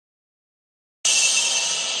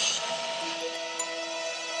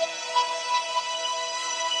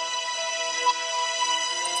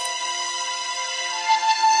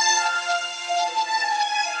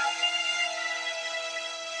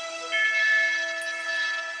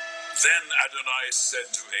Then Adonai said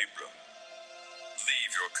to Abram,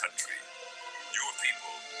 leave your country, your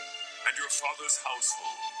people, and your father's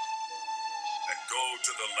household, and go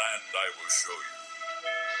to the land I will show you.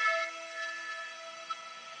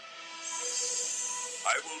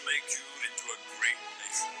 I will make you into a great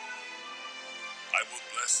nation. I will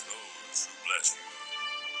bless those who bless you,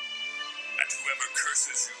 and whoever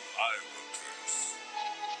curses you I will curse.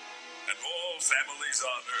 And all families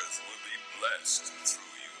on earth will be blessed through you.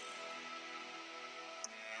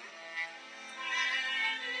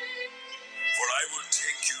 For I will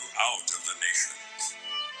take you out of the nations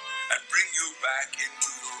and bring you back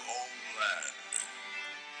into your own land.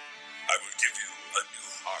 I will give you a new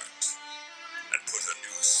heart and put a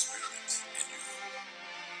new spirit in you.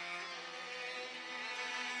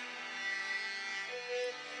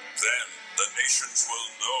 Then the nations will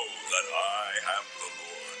know that I am the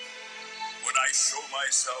Lord, when I show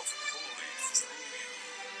myself holy through you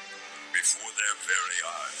before their very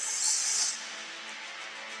eyes.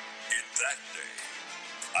 In that day,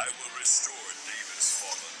 I will restore David's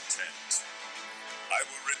fallen tent. I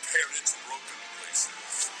will repair its broken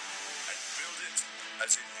places and build it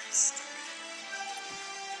as it used to be.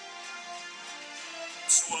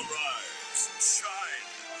 So arise, shine,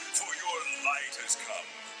 for your light has come,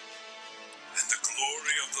 and the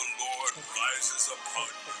glory of the Lord rises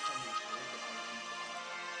upon you.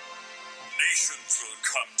 Nations will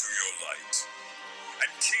come to your light,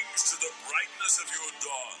 and kings to the brightness of your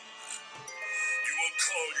dawn. You will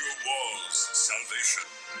call your walls salvation,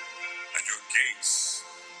 and your gates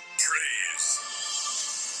praise.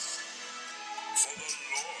 For the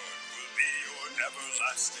Lord will be your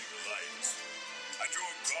everlasting light, and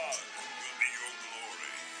your God will be your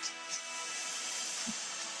glory.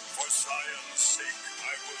 For Zion's sake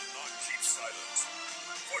I will not keep silent.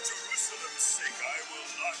 For Jerusalem's sake I will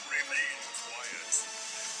not remain quiet,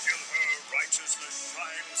 till her righteousness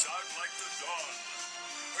shines out like the dawn,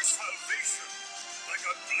 her salvation like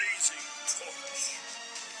a blazing torch.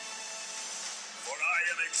 For I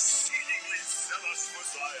am exceedingly zealous for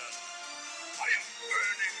Zion. I am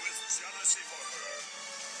burning with jealousy for her.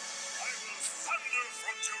 I will thunder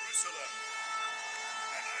from Jerusalem,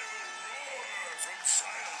 and I will roar from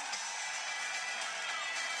Zion.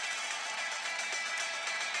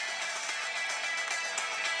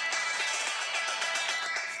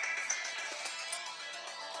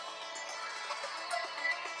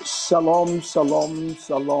 Shalom, shalom,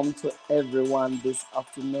 shalom to everyone this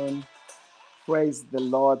afternoon. Praise the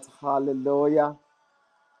Lord. Hallelujah.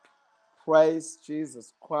 Praise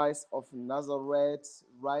Jesus Christ of Nazareth.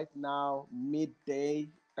 Right now, midday.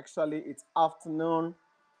 Actually, it's afternoon.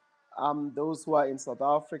 Those who are in South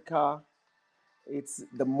Africa, it's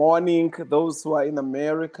the morning. Those who are in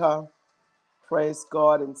America, praise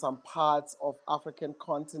God. In some parts of African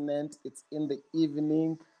continent, it's in the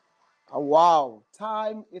evening. Wow,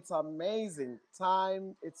 time, it's amazing.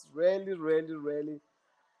 Time, it's really, really, really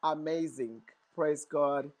amazing. Praise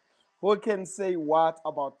God. Who can say what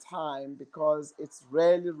about time? Because it's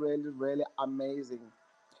really, really, really amazing.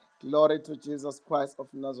 Glory to Jesus Christ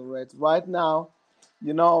of Nazareth. Right now,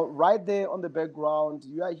 right there on the background,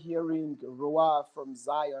 you are hearing Ruah from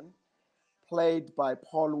Zion, played by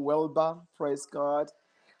Paul Wilbur. Praise God.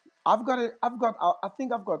 I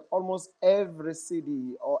think I've got almost every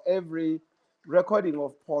CD or every recording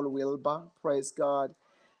of Paul Wilbur. Praise God.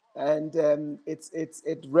 And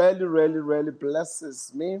it really, really, really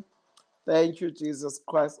blesses me. Thank you, Jesus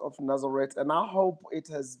Christ of Nazareth. And I hope it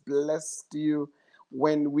has blessed you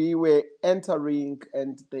when we were entering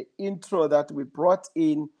and the intro that we brought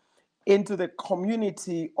into the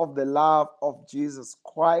community of the love of Jesus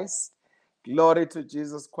Christ. Glory to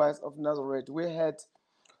Jesus Christ of Nazareth. We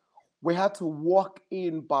had to walk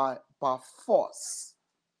in by force,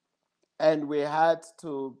 and we had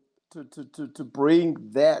to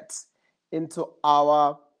bring that into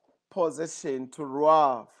our possession, to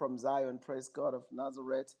roar from Zion. Praise God of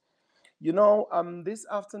Nazareth. This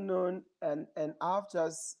afternoon, and I've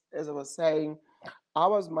just, as I was saying, I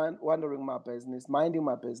was minding my business.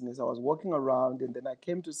 I was walking around, and then I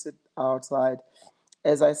came to sit outside.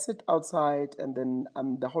 As I sit outside, and then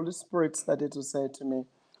the Holy Spirit started to say to me,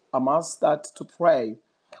 I must start to pray.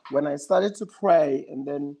 When I started to pray, and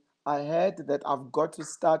then I heard that I've got to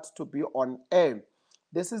start to be on air.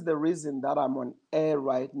 This is the reason that I'm on air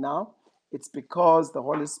right now. It's because the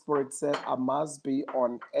Holy Spirit said I must be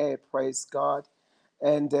on air. Praise God.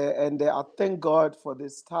 And I thank God for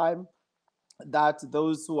this time, that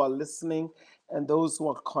those who are listening and those who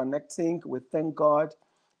are connecting, we thank God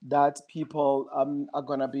that people are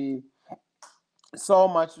going to be so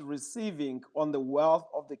much receiving on the wealth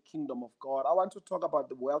of the kingdom of God. I want to talk about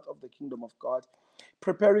the wealth of the kingdom of God.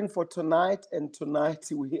 Preparing for tonight, and tonight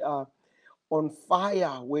we are on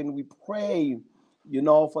fire when we pray,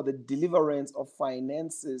 for the deliverance of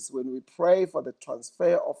finances, when we pray for the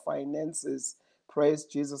transfer of finances. Praise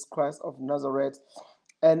Jesus Christ of Nazareth.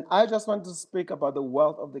 And I just want to speak about the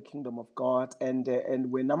wealth of the kingdom of God. And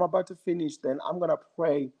when I'm about to finish, then I'm going to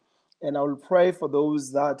pray. And I will pray for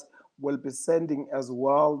those that will be sending as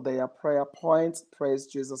well their prayer points. Praise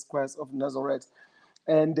Jesus Christ of Nazareth.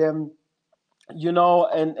 And and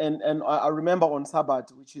I remember on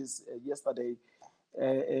Sabbath, which is yesterday,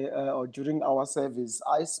 or during our service,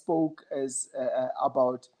 I spoke as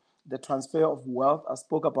about the transfer of wealth. I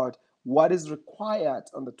spoke about what is required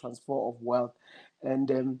on the transfer of wealth,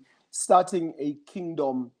 and starting a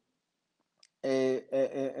kingdom.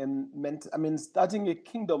 Starting a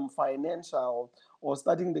kingdom financial, or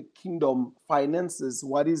starting the kingdom finances.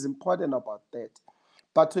 What is important about that?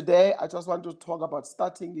 But today, I just want to talk about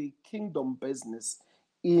starting a kingdom business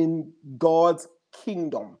in God's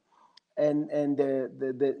kingdom, and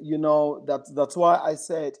that's why I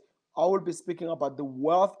said I will be speaking about the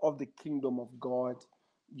wealth of the kingdom of God,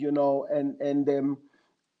 and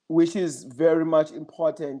which is very much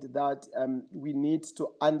important, that we need to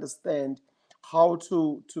understand how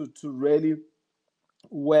to really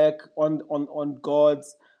work on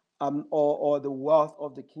God's or the wealth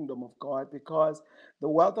of the kingdom of God, because the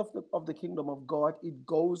wealth of the kingdom of God, it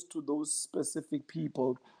goes to those specific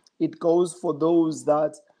people. It goes for those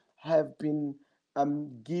that have been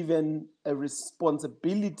given a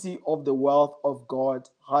responsibility of the wealth of God.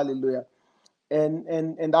 Hallelujah.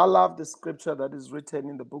 And I love the scripture that is written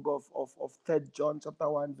in the book of 3 John chapter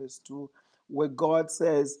 1 verse 2, where God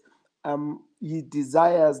says he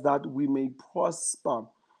desires that we may prosper.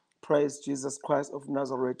 Praise Jesus Christ of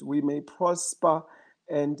Nazareth. We may prosper,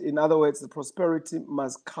 and in other words, the prosperity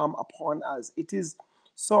must come upon us. It is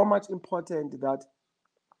so much important that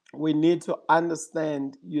we need to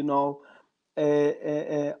understand,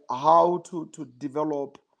 how to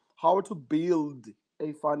develop, how to build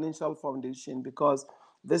a financial foundation, because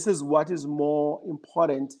this is what is more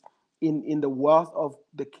important in the wealth of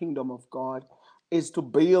the kingdom of God, is to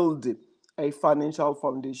build a financial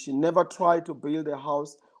foundation. Never try to build a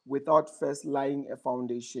house without first laying a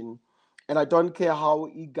foundation. And I don't care how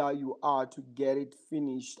eager you are to get it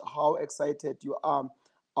finished, how excited you are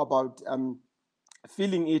about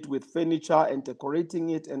filling it with furniture and decorating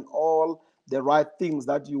it and all the right things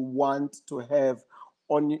that you want to have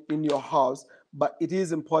in your house. But it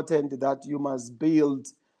is important that you must build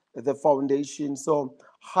the foundation. So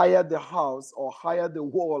higher the house, or higher the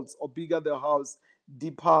walls, or bigger the house,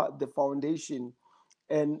 deeper the foundation.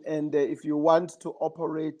 And if you want to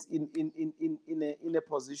operate in a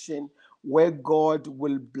position where God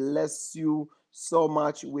will bless you so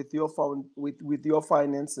much with with your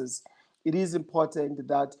finances, it is important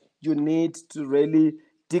that you need to really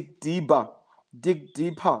dig deeper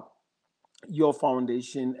your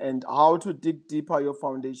foundation. And how to dig deeper your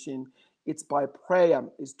foundation, it's by prayer,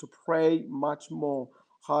 is to pray much more.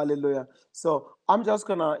 Hallelujah. So I'm just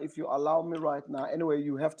gonna, if you allow me right now, anyway,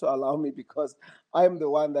 you have to allow me, because I am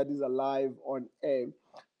the one that is alive on air.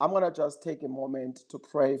 I'm gonna just take a moment to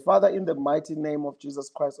pray. Father, in the mighty name of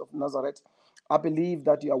Jesus Christ of Nazareth, I believe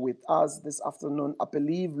that you are with us this afternoon. I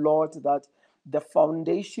believe, Lord, that the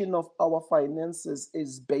foundation of our finances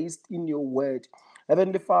is based in your word.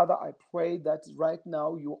 Heavenly Father, I pray that right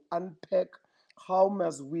now you unpack how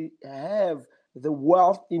must we have the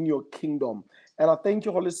wealth in your kingdom. And I thank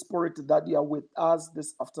you, Holy Spirit, that you are with us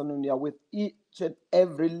this afternoon. You are with each and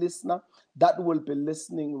every listener that will be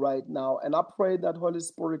listening right now. And I pray that, Holy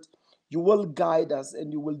Spirit, you will guide us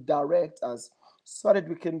and you will direct us, so that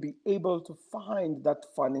we can be able to find that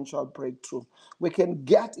financial breakthrough. We can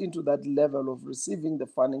get into that level of receiving the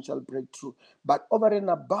financial breakthrough. But over and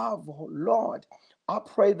above, Lord, I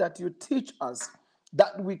pray that you teach us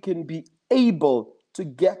that we can be able to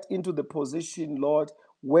get into the position, Lord,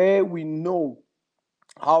 where we know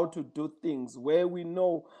how to do things, where we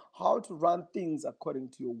know how to run things according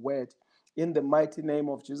to your word. In the mighty name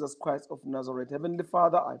of Jesus Christ of Nazareth. Heavenly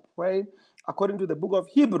Father, I pray according to the book of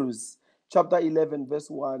Hebrews, chapter 11, verse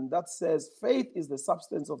 1, that says, faith is the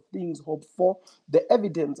substance of things hoped for, the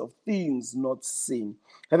evidence of things not seen.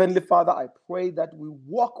 Heavenly Father, I pray that we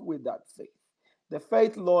walk with that faith. The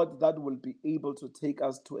faith, Lord, that will be able to take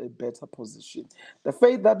us to a better position. The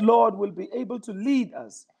faith that, Lord, will be able to lead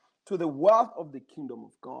us to the wealth of the kingdom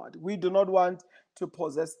of God. We do not want to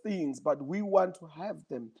possess things, but we want to have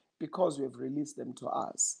them because you have released them to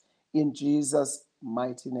us. In Jesus'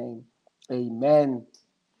 mighty name, amen.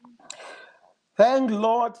 Thank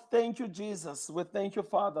Lord. Thank you, Jesus. We thank you,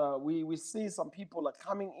 Father. We see some people are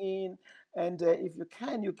coming in, and if you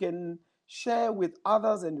can share with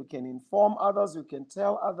others, and you can inform others. You can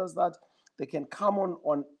tell others that they can come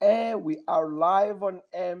on air. We are live on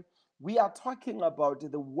air. We are talking about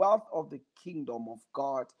the wealth of the kingdom of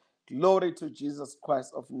God. Glory to Jesus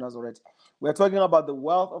Christ of Nazareth. We're talking about the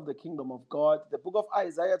wealth of the kingdom of God. The book of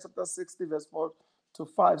Isaiah, chapter 60, verse 4 to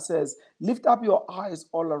 5 says, "Lift up your eyes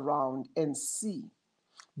all around and see.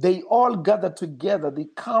 They all gather together, they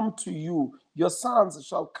come to you. Your sons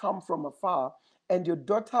shall come from afar, and your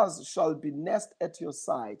daughters shall be nest at your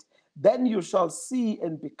side. Then you shall see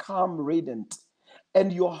and become radiant,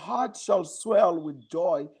 and your heart shall swell with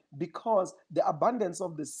joy, because the abundance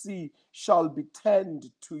of the sea shall be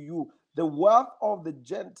turned to you. The wealth of the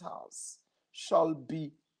Gentiles shall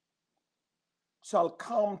be shall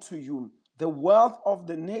come to you. The wealth of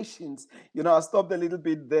the nations." I stopped a little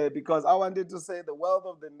bit there because I wanted to say the wealth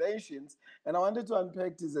of the nations, and I wanted to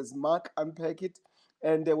unpack this as Mark unpacked it.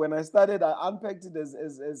 And when I started, I unpacked it as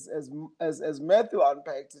Matthew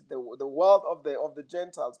unpacked it, the wealth of the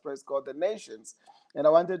Gentiles, praise God, the nations. And I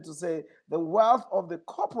wanted to say the wealth of the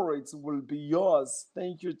corporates will be yours.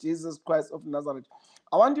 Thank you, Jesus Christ of Nazareth.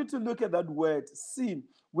 I want you to look at that word "see,"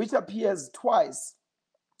 which appears twice,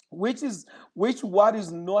 which what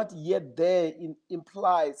is not yet there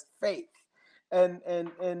implies faith, and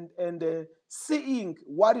seeing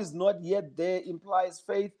what is not yet there implies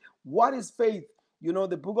faith. What is faith?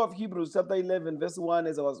 The book of Hebrews chapter 11 verse 1,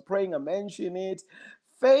 as I was praying, I mentioned it.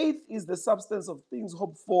 Faith is the substance of things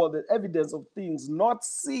hoped for, the evidence of things not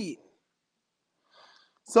seen.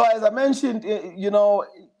 So as I mentioned,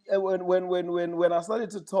 when I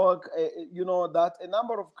started to talk, that a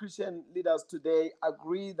number of Christian leaders today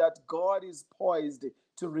agree that God is poised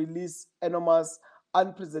to release enormous,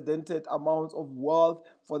 unprecedented amounts of wealth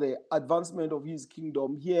for the advancement of His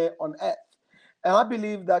kingdom here on earth. And I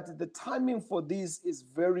believe that the timing for this is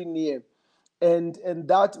very near, and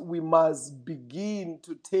that we must begin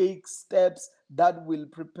to take steps that will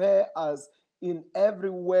prepare us in every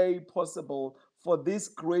way possible for this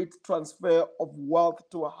great transfer of wealth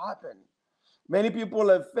to happen. Many people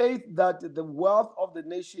have faith that the wealth of the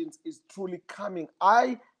nations is truly coming.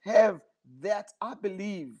 I have that. I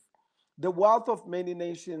believe the wealth of many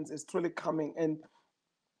nations is truly coming. And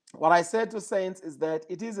what I said to saints is that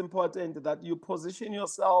it is important that you position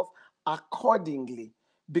yourself accordingly,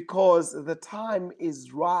 because the time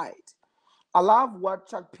is right. I love what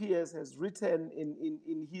Chuck Pierce has written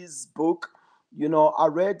in his book. I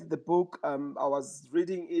read the book. I was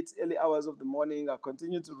reading it early hours of the morning. I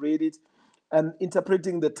continue to read it.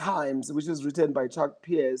 Interpreting the Times, which is written by Chuck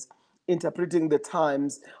Pierce, interpreting the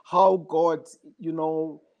times, how God,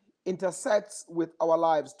 intersects with our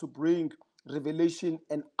lives to bring revelation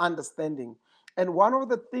and understanding. And one of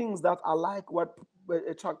the things that I like what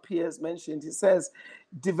Chuck Pierce mentioned, he says,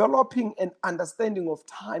 developing an understanding of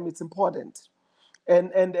time, it's important.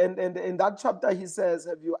 And in that chapter, he says,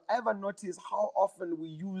 have you ever noticed how often we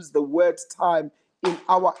use the word time in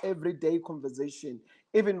our everyday conversation?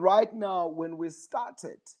 Even right now, when we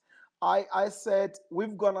started, I said, we're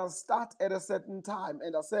going to start at a certain time.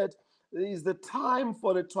 And I said, it is the time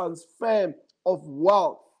for the transfer of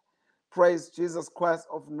wealth. Praise Jesus Christ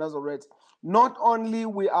of Nazareth. Not only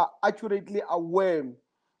we are accurately aware,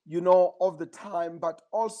 of the time, but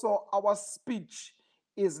also our speech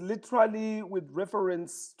is literally with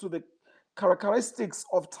reference to the characteristics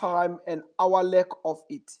of time and our lack of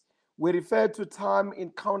it. We refer to time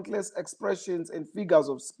in countless expressions and figures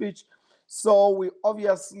of speech, so we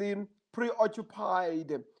obviously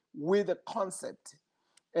preoccupied with the concept,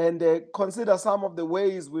 and consider some of the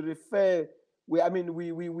ways we refer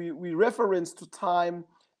we reference to time.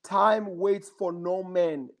 Time waits for no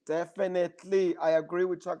man. Definitely, I agree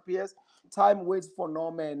with Chuck Pierce. Time waits for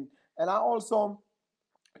no man. And I also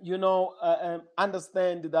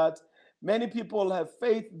understand that many people have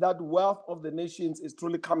faith that wealth of the nations is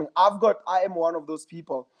truly coming. I am one of those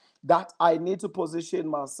people that I need to position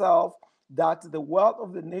myself that the wealth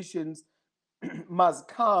of the nations must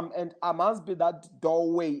come, and I must be that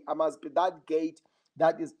doorway. I must be that gate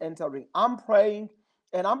that is entering. I'm praying,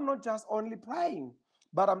 and I'm not just only praying,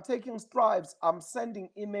 but I'm taking strides. I'm sending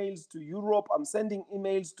emails to Europe. I'm sending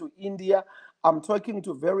emails to India. I'm talking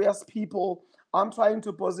to various people. I'm trying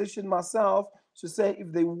to position myself to say,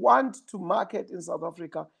 if they want to market in South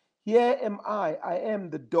Africa, here am I. I am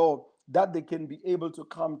the door that they can be able to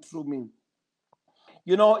come through me.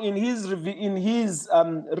 In his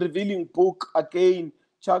revealing book, again,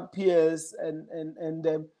 Chuck Pierce,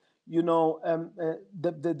 the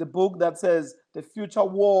book that says the future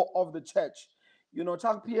war of the church.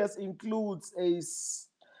 Chuck Pierce includes a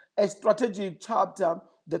strategic chapter,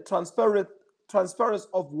 the transference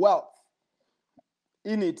of wealth.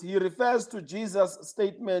 In it, he refers to Jesus'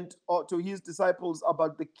 statement or to his disciples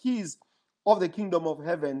about the keys of the kingdom of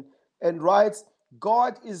heaven and writes,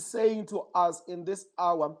 God is saying to us in this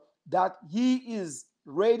hour that he is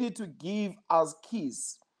ready to give us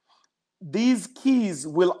keys. These keys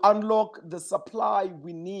will unlock the supply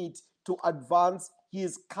we need to advance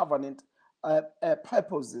his covenant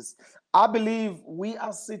purposes. I believe we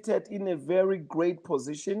are seated in a very great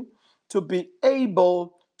position to be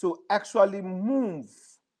able to actually move,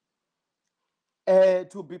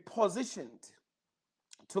 to be positioned,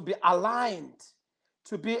 to be aligned,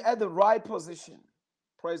 to be at the right position.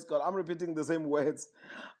 Praise God. I'm repeating the same words.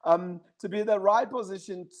 To be in the right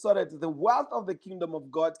position so that the wealth of the kingdom of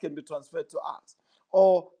God can be transferred to us.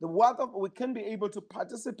 Or we can be able to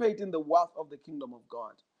participate in the wealth of the kingdom of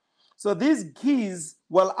God. So these keys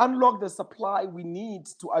will unlock the supply we need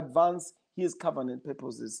to advance his covenant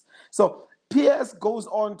purposes. So Pierce goes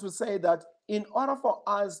on to say that in order for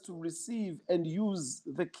us to receive and use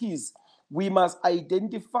the keys, we must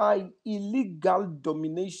identify illegal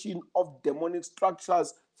domination of demonic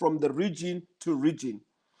structures from the region to region.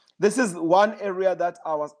 This is one area that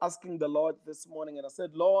I was asking the Lord this morning, and I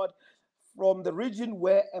said, Lord, from the region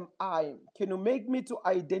where am I? Can you make me to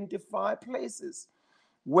identify places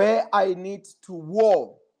where I need to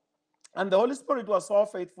war? And the Holy Spirit was so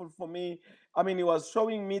faithful for me. I mean, he was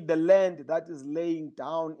showing me the land that is laying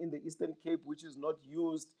down in the Eastern Cape, which is not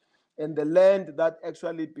used, and the land that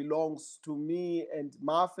actually belongs to me and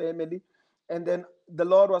my family. And then the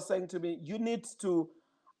Lord was saying to me, you need to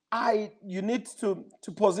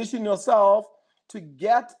position yourself to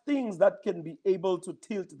get things that can be able to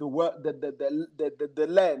tilt the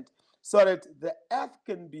land so that the earth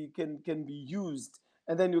can be used,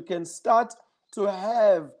 and then you can start to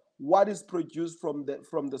have what is produced from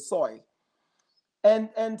the soil. And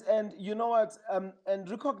you know what? And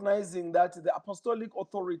recognizing that the apostolic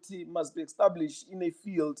authority must be established in a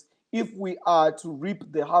field if we are to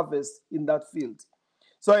reap the harvest in that field.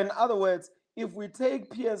 So, in other words, if we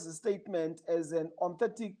take Pierre's statement as an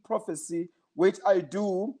authentic prophecy, which I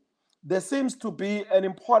do, there seems to be an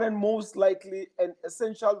important, most likely an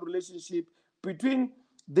essential relationship between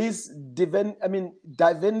this divinely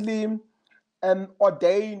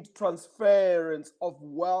ordained transference of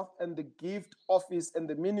wealth and the gift, office, and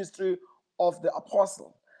the ministry of the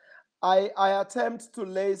apostle. I attempt to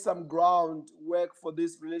lay some groundwork for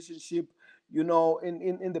this relationship, in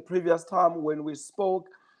the previous time when we spoke.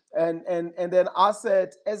 And then I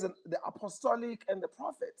said, the apostolic and the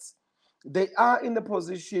prophets, they are in the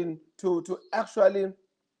position to actually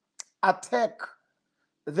attack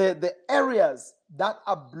the areas that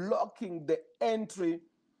are blocking the entry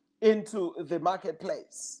into the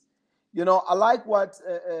marketplace. I like what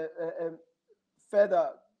further,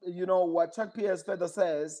 what Chuck Pierce further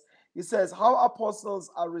says. He says, how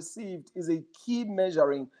apostles are received is a key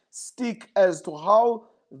measuring stick as to how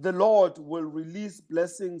the Lord will release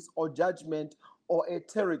blessings or judgment or a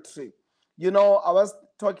territory. I was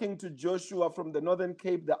talking to Joshua from the Northern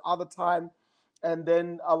Cape the other time, and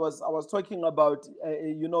then I was talking about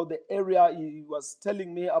the area he was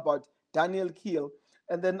telling me about, Daniel Kiel,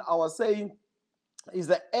 and then I was saying is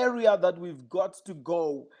the area that we've got to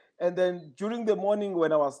go. And then during the morning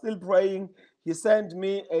when I was still praying, he sent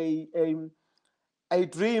me a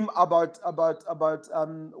dream about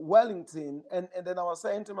Wellington, and then I was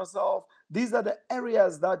saying to myself, these are the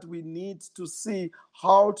areas that we need to see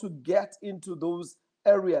how to get into those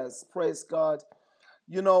areas. Praise God.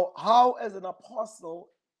 How as an apostle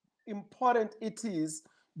important it is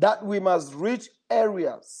that we must reach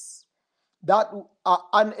areas that are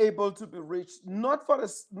unable to be reached, not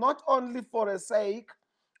only for the sake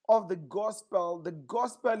of the gospel. The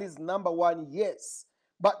gospel is number one, yes,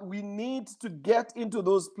 but we need to get into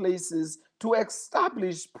those places to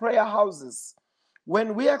establish prayer houses.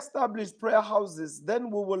 When we establish prayer houses, then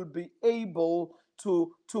we will be able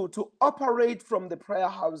to operate from the prayer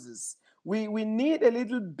houses. We need a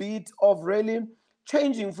little bit of really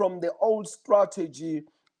changing from the old strategy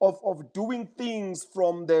of doing things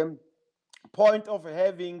from the point of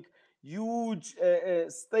having huge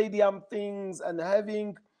stadium things and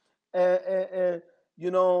having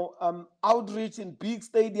outreach in big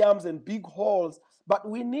stadiums and big halls, but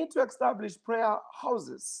we need to establish prayer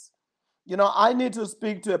houses. I need to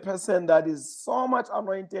speak to a person that is so much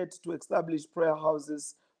anointed to establish prayer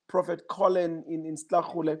houses, Prophet Colin in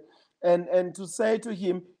Stlachule, and to say to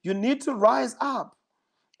him, you need to rise up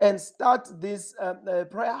and start these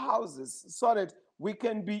prayer houses so that we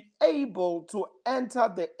can be able to enter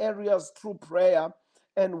the areas through prayer.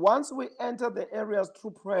 And once we enter the areas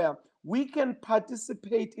through prayer, we can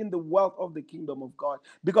participate in the wealth of the kingdom of God.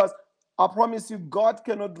 Because I promise you, God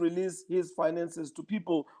cannot release his finances to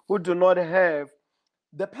people who do not have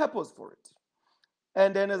the purpose for it.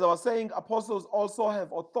 And then, as I was saying, apostles also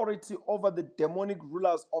have authority over the demonic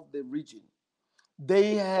rulers of the region.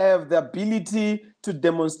 They have the ability to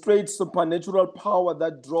demonstrate supernatural power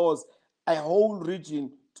that draws a whole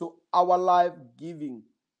region to our life-giving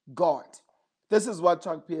God. This is what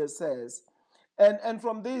Chuck Pierce says. And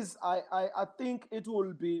from this, I think it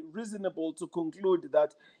will be reasonable to conclude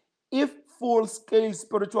that if full-scale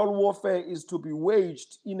spiritual warfare is to be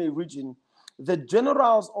waged in a region, the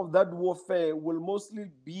generals of that warfare will mostly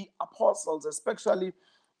be apostles, especially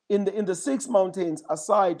in the six mountains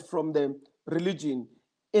aside from the religion.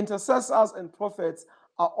 Intercessors and prophets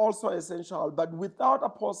are also essential, but without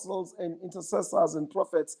apostles and intercessors and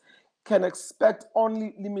prophets, can expect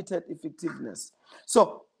only limited effectiveness.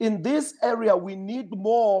 So in this area, we need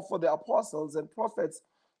more for the apostles and prophets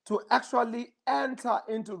to actually enter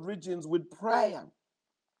into regions with prayer,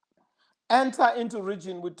 enter into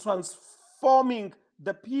region with transforming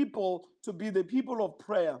the people to be the people of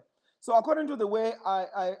prayer. So according to the way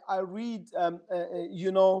I read,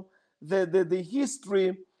 the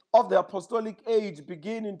history of the apostolic age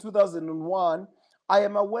begin in 2001, I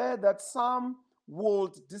am aware that some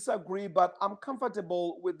would disagree, but I'm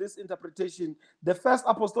comfortable with this interpretation. The first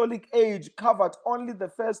apostolic age covered only the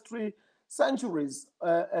first 3 centuries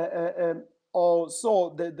or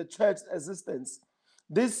so the church's existence.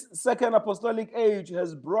 This second apostolic age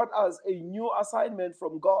has brought us a new assignment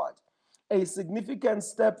from God, a significant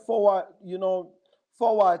step forward,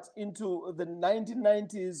 forward into the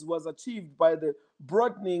 1990s was achieved by the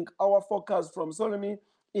broadening our focus from solely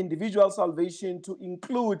individual salvation to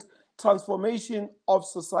include transformation of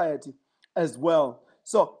society as well.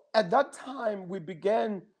 So at that time, we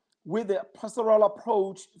began with a pastoral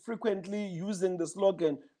approach, frequently using the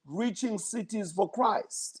slogan, reaching cities for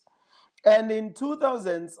Christ. And in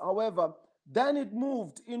 2000s, however, then it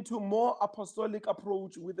moved into more apostolic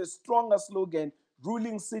approach with a stronger slogan,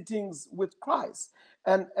 ruling cities with Christ.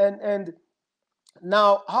 And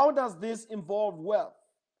now, how does this involve wealth?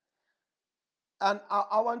 And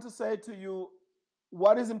I want to say to you,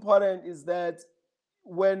 what is important is that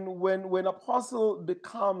when apostle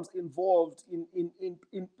becomes involved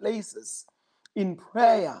in places, in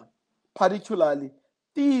prayer particularly,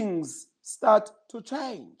 things start to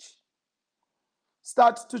change.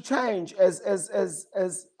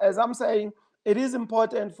 As I'm saying, it is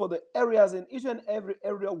important for the areas in each and every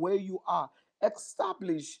area where you are,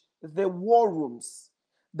 establish the war rooms.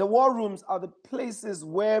 The war rooms are the places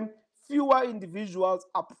where fewer individuals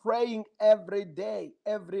are praying every day,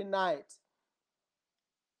 every night.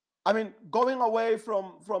 I mean, going away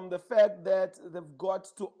from the fact that they've got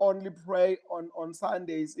to only pray on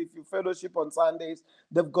Sundays. If you fellowship on Sundays,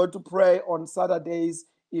 they've got to pray on Saturdays.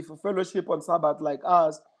 If you fellowship on Sabbath like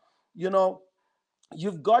us, you know,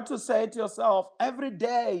 you've got to say to yourself every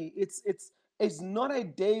day, it's not a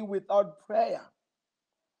day without prayer.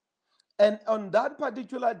 And on that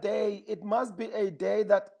particular day, it must be a day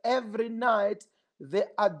that every night there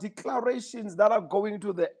are declarations that are going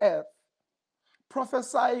to the earth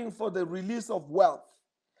prophesying for the release of wealth.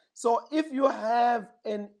 So if you have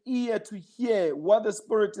an ear to hear what the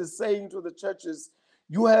Spirit is saying to the churches,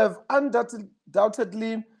 you have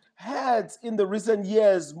undoubtedly heard in the recent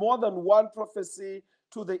years more than one prophecy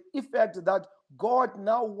to the effect that God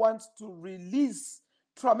now wants to release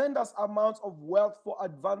tremendous amounts of wealth for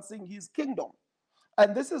advancing his kingdom.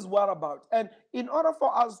 And this is what about. And in order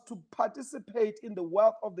for us to participate in the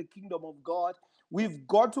wealth of the kingdom of God, we've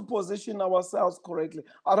got to position ourselves correctly.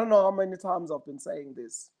 I don't know how many times I've been saying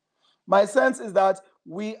this. My sense is that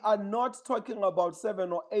we are not talking about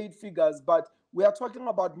 7 or 8 figures, but we are talking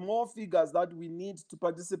about more figures that we need to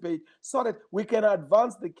participate so that we can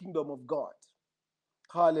advance the kingdom of God.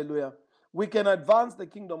 Hallelujah. We can advance the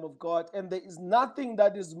kingdom of God, and there is nothing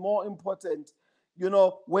that is more important.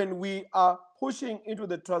 When we are pushing into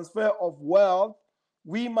the transfer of wealth,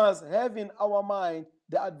 we must have in our mind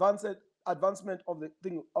the advancement of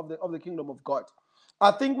the kingdom of God.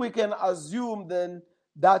 I think we can assume then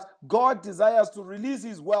that God desires to release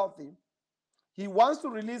his wealthy. He wants to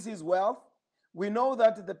release his wealth. We know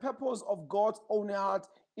that the purpose of God's own heart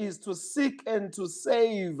is to seek and to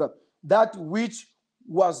save that which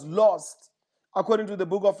was lost, according to the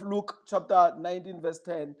book of Luke, chapter 19, verse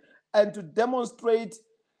 10, and to demonstrate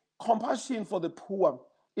compassion for the poor.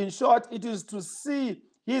 In short, it is to see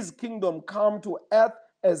his kingdom come to earth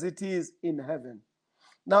as it is in heaven.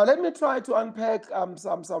 Now, let me try to unpack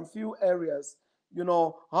some few areas,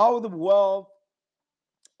 how the wealth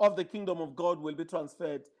of the kingdom of God will be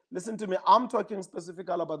transferred. Listen to me, I'm talking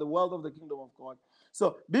specifically about the wealth of the kingdom of God.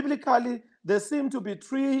 So, biblically, there seem to be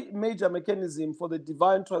three major mechanisms for the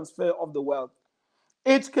divine transfer of the wealth.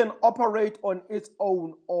 Each can operate on its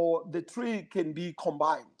own, or the three can be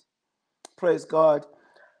combined. Praise God.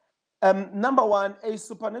 Number one, a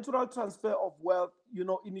supernatural transfer of wealth,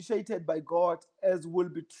 initiated by God, as will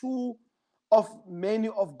be true of many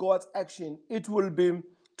of God's action. It will be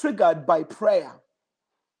triggered by prayer,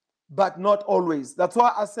 but not always. That's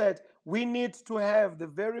why I said we need to have the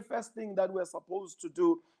very first thing that we're supposed to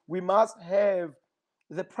do. We must have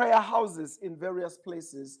the prayer houses in various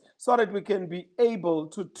places so that we can be able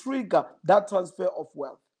to trigger that transfer of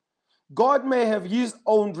wealth. God may have his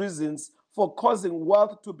own reasons for causing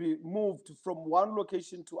wealth to be moved from one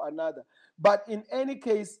location to another. But in any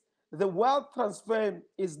case, the wealth transfer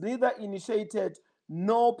is neither initiated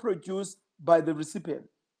nor produced by the recipient.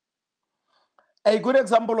 A good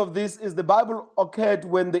example of this is the Bible occurred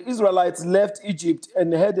when the Israelites left Egypt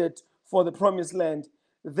and headed for the promised land.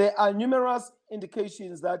 There are numerous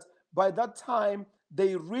indications that by that time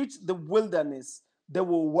they reached the wilderness. They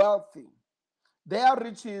were wealthy. Their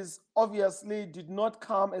riches obviously did not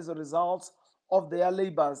come as a result of their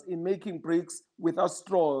labors in making bricks without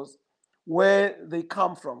straws where they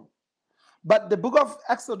come from. But the book of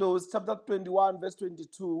Exodus, chapter 21, verse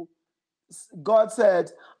 22, God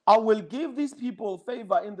said, I will give these people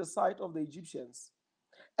favor in the sight of the Egyptians.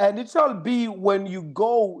 And it shall be when you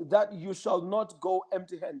go that you shall not go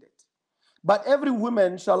empty handed. But every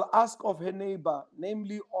woman shall ask of her neighbor,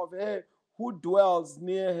 namely of her who dwells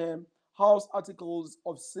near him, house articles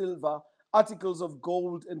of silver, articles of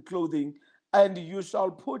gold and clothing, and you shall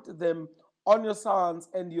put them on your sons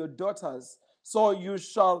and your daughters, so you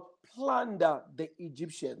shall plunder the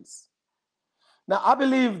Egyptians. Now, I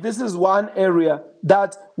believe this is one area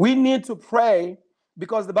that we need to pray,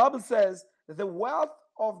 because the Bible says the wealth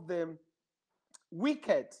of the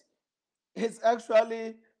wicked is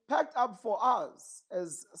actually packed up for us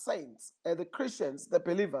as saints, as the Christians, the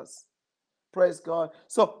believers. Praise God.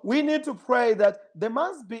 So we need to pray that there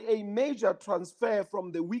must be a major transfer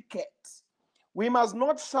from the wicked. We must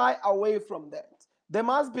not shy away from that. There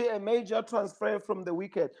must be a major transfer from the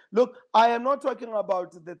wicked. Look, I am not talking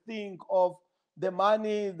about the thing of the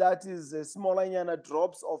money that is a smaller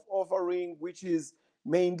drops of offering, which is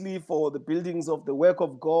mainly for the buildings of the work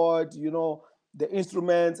of God, the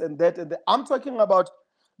instruments and that and that. I'm talking about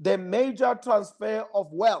the major transfer of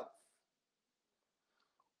wealth.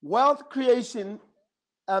 Wealth creation,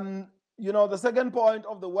 the second point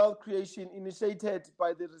of the wealth creation initiated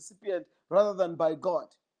by the recipient rather than by God.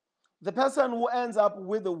 The person who ends up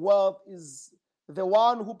with the wealth is the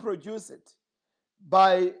one who produces it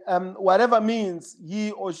by whatever means he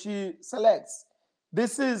or she selects.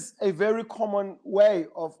 This is a very common way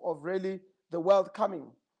of really the wealth coming.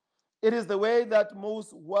 It is the way that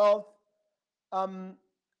most wealth um,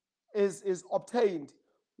 is obtained.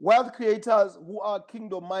 Wealth creators who are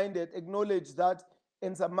kingdom minded acknowledge that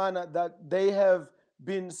in some manner that they have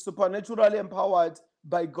been supernaturally empowered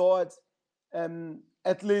by God,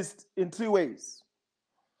 at least in three ways.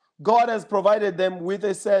 God has provided them with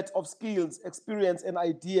a set of skills, experience, and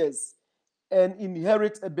ideas, and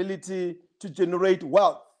inherent ability to generate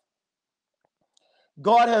wealth.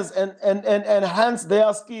 God has enhanced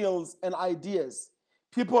their skills and ideas.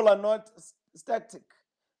 People are not static,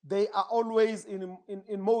 they are always in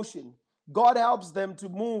motion. God helps them to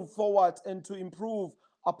move forward and to improve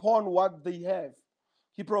upon what they have.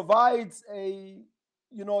 He provides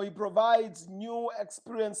he provides new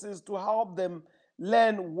experiences to help them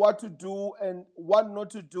learn what to do and what not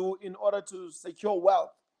to do in order to secure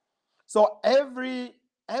wealth. So every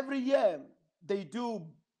year they do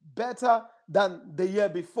better than the year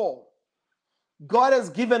before. God has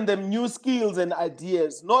given them new skills and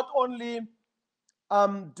ideas. Not only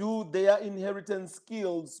do their inheritance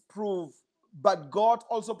skills prove, but God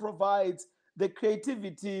also provides the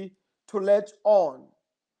creativity to latch on.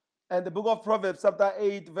 And the book of Proverbs, chapter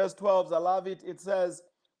 8, verse 12, I love it. It says,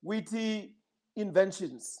 witty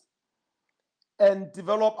inventions and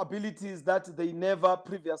develop abilities that they never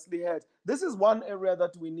previously had. This is one area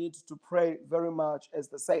that we need to pray very much as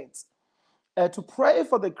the saints. To pray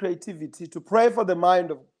for the creativity, to pray for the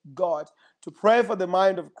mind of God, to pray for the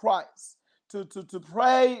mind of Christ, to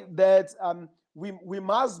pray that we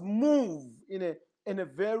must move in a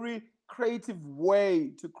very creative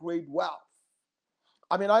way to create wealth.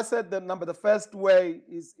 I mean, I said the first way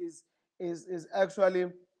is actually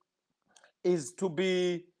is to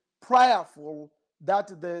be prayerful that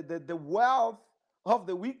the wealth of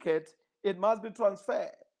the wicked, it must be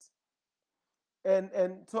transferred and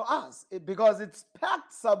to us because it's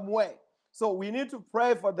packed somewhere. So we need to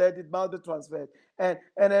pray for that it must be transferred. And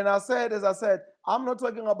then as I said, I'm not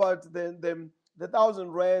talking about the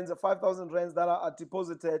 1,000 rands, the 5,000 rands that are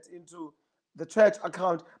deposited into the church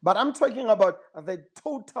account, but I'm talking about the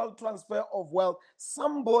total transfer of wealth.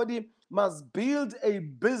 Somebody must build a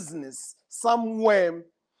business somewhere,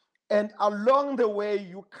 and along the way,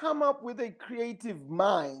 you come up with a creative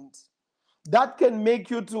mind that can make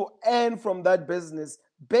you to earn from that business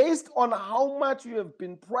based on how much you have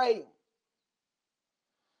been praying.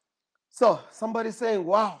 So somebody saying,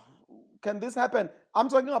 wow, can this happen? I'm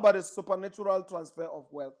talking about a supernatural transfer of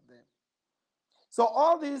wealth there. So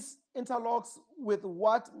all this interlocks with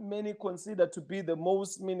what many consider to be the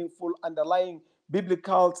most meaningful underlying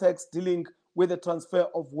biblical text dealing with the transfer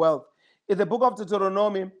of wealth. In the book of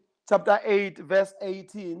Deuteronomy, chapter 8, verse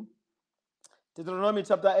 18, Deuteronomy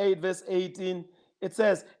chapter 8, verse 18, it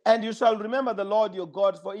says, and you shall remember the Lord your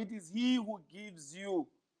God, for it is he who gives you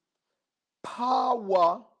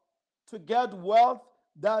power to get wealth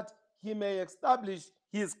that he may establish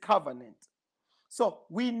his covenant. So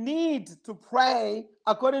we need to pray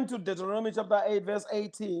according to Deuteronomy chapter 8, verse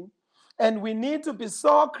 18, and we need to be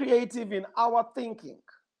so creative in our thinking.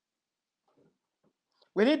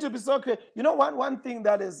 We need to be so creative. You know, one thing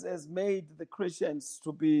that has made the Christians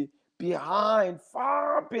to be behind,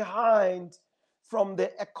 far behind from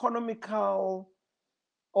the economical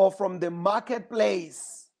or from the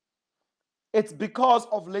marketplace, it's because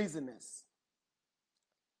of laziness.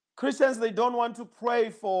 Christians, they don't want to pray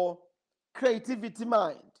for creativity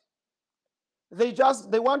mind. They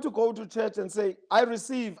want to go to church and say, I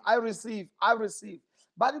receive, I receive, I receive.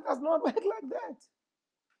 But it does not work like that.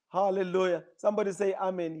 Hallelujah. Somebody say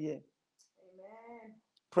amen here. Amen.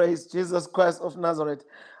 Praise Jesus Christ of Nazareth.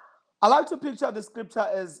 I like to picture the scripture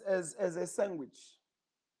as a sandwich.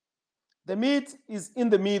 The meat is in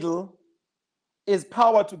the middle, is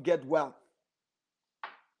power to get wealth.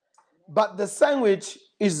 But the sandwich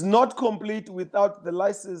is not complete without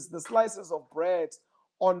the slices of bread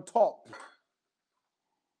on top.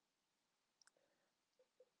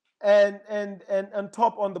 And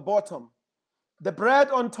top on the bottom. The bread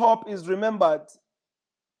on top is remembered.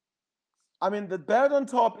 The bread on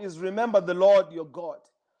top is remember the Lord your God.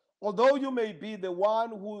 Although you may be the one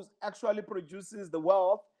who actually produces the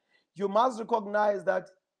wealth, you must recognize that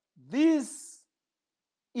this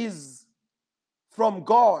is from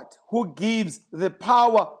God who gives the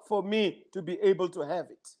power for me to be able to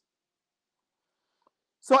have it.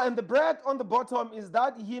 So, and the bread on the bottom is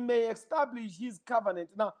that he may establish his covenant.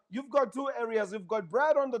 Now, you've got two areas. You've got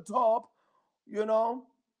bread on the top,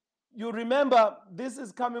 you remember this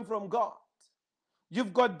is coming from God.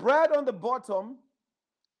 You've got bread on the bottom,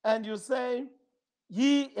 and you say,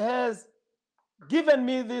 he has given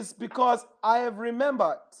me this because I have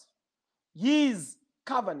remembered his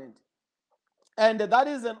covenant. And that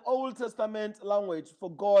is an Old Testament language for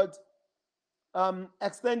God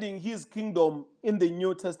extending his kingdom in the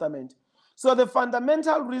New Testament. So the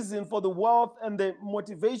fundamental reason for the wealth and the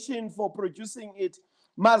motivation for producing it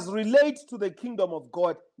must relate to the kingdom of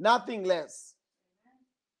God, nothing less.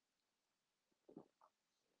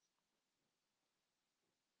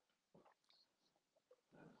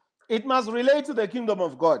 It must relate to the kingdom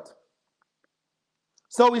of God.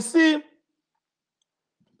 So we see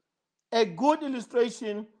a good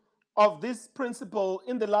illustration of this principle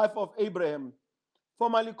in the life of Abraham,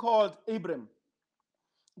 formerly called Abram.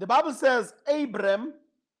 The Bible says Abram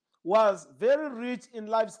was very rich in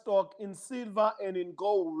livestock, in silver, and in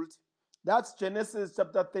gold. That's Genesis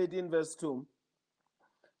chapter 13, verse 2.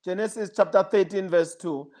 Genesis chapter 13, verse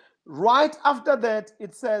 2. Right after that,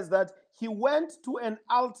 it says that he went to an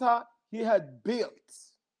altar he had built.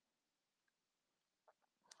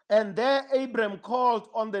 And there Abram called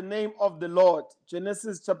on the name of the Lord.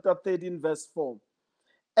 Genesis chapter 13, verse 4.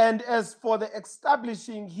 And as for the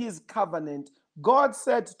establishing his covenant, God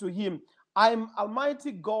said to him, I am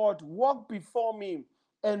Almighty God, walk before me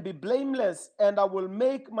and be blameless, and I will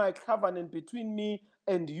make my covenant between me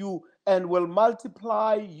and you, and will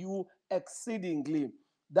multiply you exceedingly.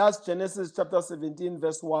 That's Genesis chapter 17,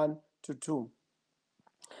 verse 1 to 2.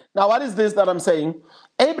 Now, what is this that I'm saying?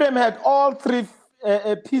 Abraham had all three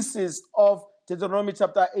pieces of Deuteronomy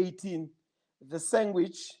chapter 18, the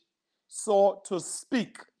sandwich, so to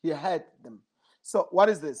speak, he had them. So, what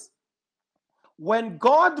is this? When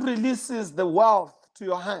God releases the wealth to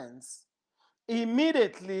your hands,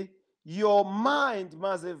 immediately your mind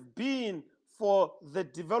must have been for the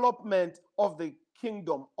development of the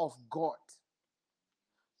kingdom of God.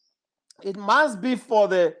 It must be for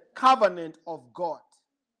the covenant of God.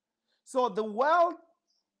 So the wealth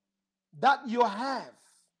that you have,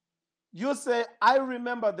 you say, I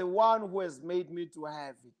remember the one who has made me to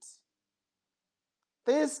have it.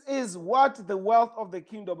 This is what the wealth of the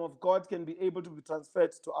kingdom of God can be able to be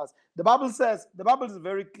transferred to us. The Bible says, the Bible is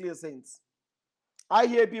very clear, saints. I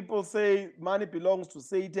hear people say money belongs to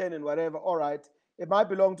Satan and whatever. All right, it might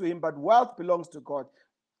belong to him, but wealth belongs to God.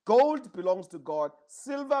 Gold belongs to God.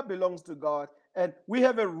 Silver belongs to God. And we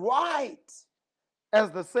have a right as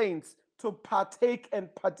the saints to partake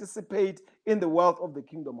and participate in the wealth of the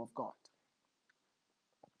kingdom of God.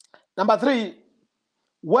 Number 3,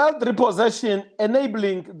 wealth repossession,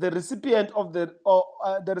 enabling the recipient of the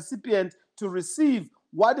recipient to receive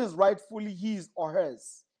what is rightfully his or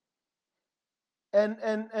hers. And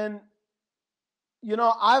you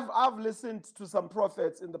know, I've listened to some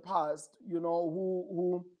prophets in the past, you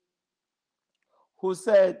know, who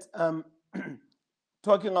said,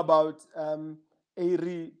 talking about a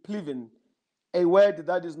replevin, a word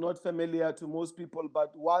that is not familiar to most people,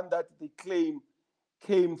 but one that they claim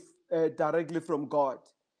came directly from God.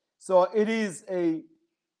 So it is a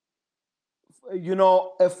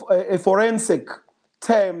forensic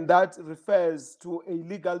term that refers to a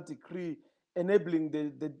legal decree enabling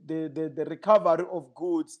the recovery of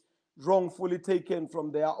goods wrongfully taken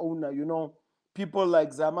from their owner. You know, people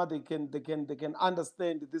like Zama, they can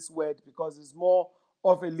understand this word because it's more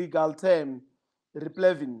of a legal term,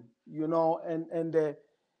 replevin. You know,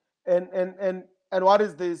 and what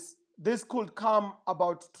is this? This could come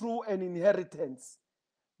about through an inheritance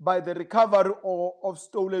by the recovery of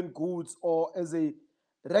stolen goods or as a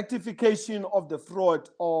rectification of the fraud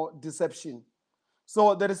or deception.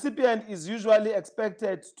 So the recipient is usually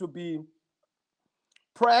expected to be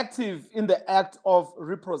proactive in the act of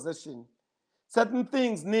repossession. Certain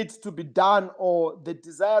things need to be done or the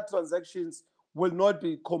desired transactions will not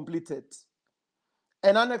be completed.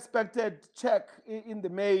 An unexpected check in the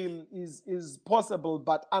mail is possible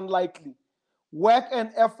but unlikely. Work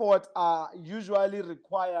and effort are usually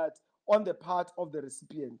required on the part of the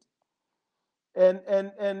recipient.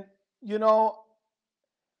 And you know,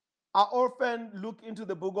 I often look into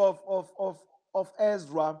the book of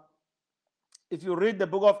Ezra. If you read the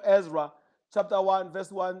book of Ezra, chapter 1,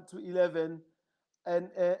 verse 1 to 11, and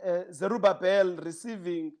Zerubbabel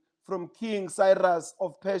receiving from King Cyrus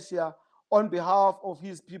of Persia on behalf of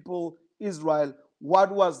his people Israel what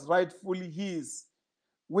was rightfully his,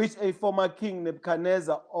 which a former king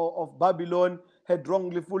Nebuchadnezzar of Babylon had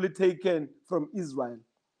wrongfully taken from Israel.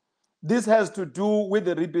 This has to do with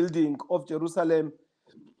the rebuilding of Jerusalem,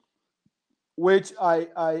 which I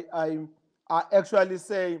actually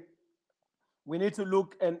say we need to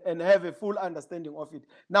look and have a full understanding of it.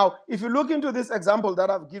 Now, if you look into this example that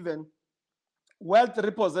I've given, wealth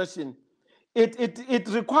repossession, it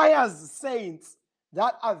requires saints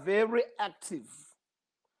that are very active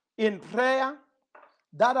in prayer,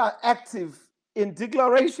 that are active in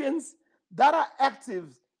declarations, that are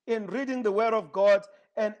active in reading the word of God,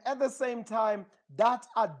 and at the same time, that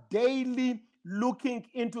are daily looking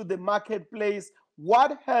into the marketplace,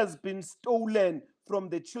 what has been stolen from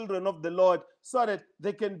the children of the Lord, so that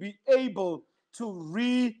they can be able to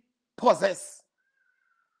repossess.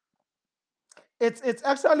 It's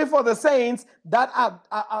actually for the saints that are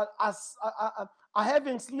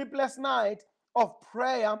having sleepless night of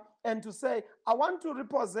prayer and to say, I want to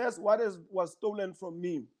repossess what was stolen from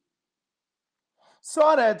me.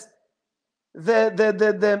 So that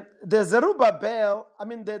the Zerubbabel, I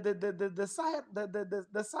mean the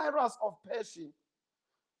Cyrus of Persia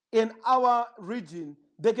in our region,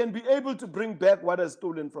 they can be able to bring back what is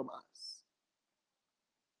stolen from us.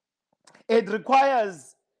 It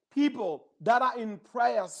requires people that are in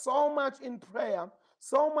prayer, so much in prayer,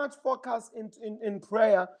 so much focus in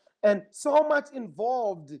prayer, and so much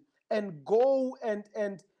involved, and go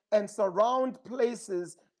and surround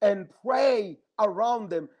places and pray around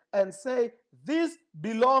them and say, this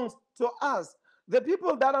belongs to us. The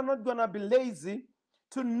people that are not going to be lazy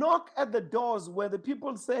to knock at the doors where the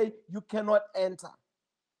people say you cannot enter.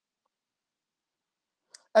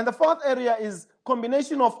 And the fourth area is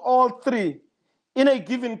combination of all three. In a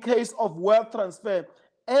given case of wealth transfer,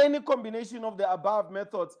 any combination of the above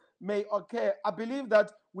methods may occur. I believe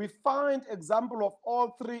that we find example of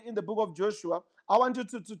all three in the book of Joshua. I want you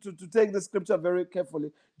to take the scripture very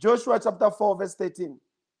carefully. Joshua chapter 4, verse 13,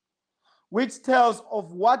 which tells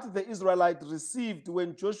of what the Israelites received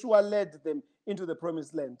when Joshua led them into the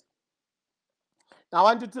promised land. Now,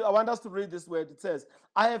 I want us to read this word. It says,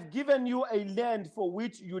 I have given you a land for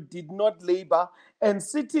which you did not labor, and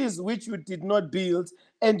cities which you did not build,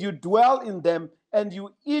 and you dwell in them. and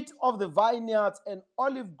you eat of the vineyards and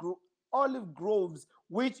olive groves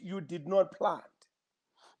which you did not plant.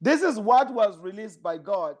 This is what was released by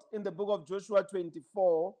God in the book of Joshua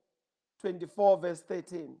 24, verse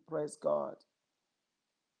 13. Praise God.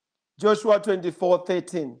 Joshua 24,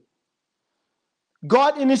 13.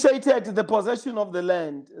 God initiated the possession of the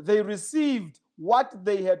land. They received what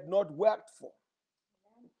they had not worked for.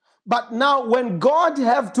 But now when God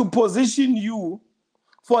have to position you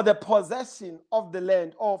for the possession of the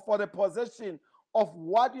land or for the possession of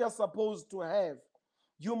what you're supposed to have,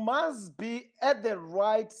 you must be at the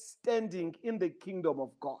right standing in the kingdom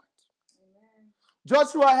of God. Amen.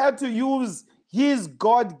 Joshua had to use his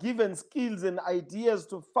God-given skills and ideas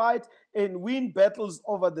to fight and win battles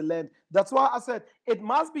over the land. That's why I said it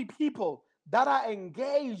must be people that are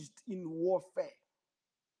engaged in warfare.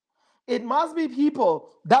 It must be people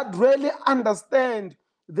that really understand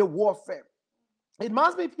the warfare. It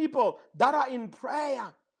must be people that are in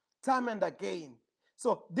prayer time and again.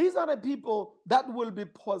 So these are the people that will be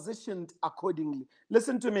positioned accordingly.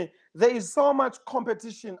 Listen to me. There is so much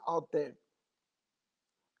competition out there.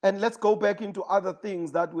 And let's go back into other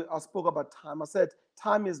things that I spoke about time. I said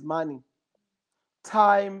time is money.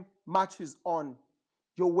 Time marches on.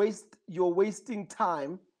 You're wasting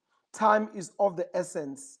time. Time is of the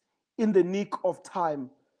essence. In the nick of time.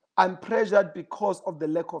 I'm pressured because of the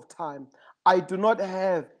lack of time. I do not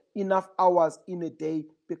have enough hours in a day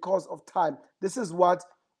because of time. This is what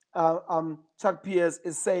Chuck Pierce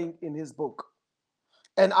is saying in his book.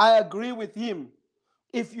 And I agree with him.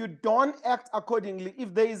 If you don't act accordingly,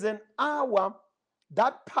 if there is an hour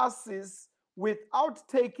that passes without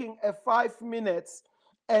taking a 5 minutes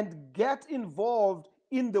and get involved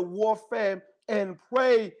in the warfare and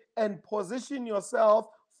pray and position yourself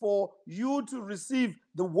for you to receive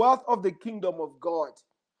the wealth of the kingdom of God,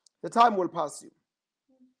 the time will pass you.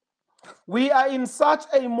 We are in such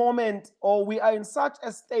a moment, or we are in such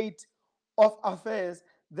a state of affairs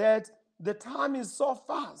that the time is so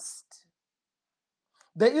fast.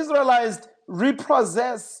 The Israelites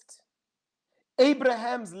repossessed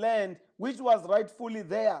Abraham's land, which was rightfully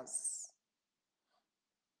theirs.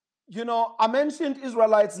 You know, I mentioned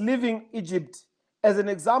Israelites leaving Egypt as an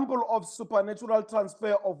example of supernatural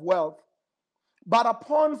transfer of wealth. But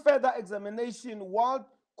upon further examination, one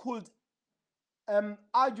could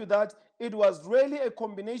argue that it was really a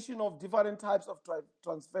combination of different types of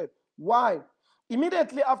transfer. Why?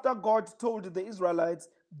 Immediately after God told the Israelites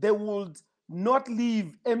they would not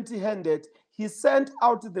leave empty-handed, he sent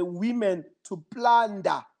out the women to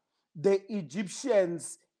plunder the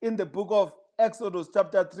Egyptians in the book of Exodus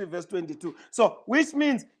chapter 3 verse 22. So, which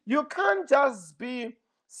means you can't just be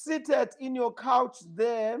seated in your couch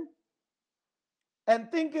there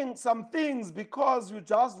and thinking some things because you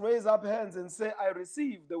just raise up hands and say, I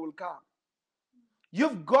receive, they will come.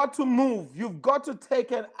 You've got to move. You've got to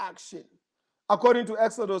take an action. According to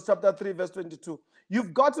Exodus chapter 3, verse 22.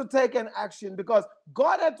 You've got to take an action because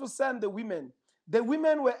God had to send the women. The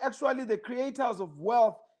women were actually the creators of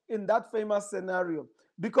wealth in that famous scenario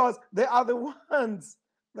because they are the ones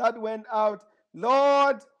that went out.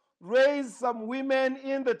 Lord, raise some women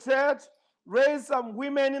in the church, raise some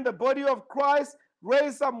women in the body of Christ,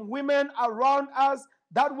 raise some women around us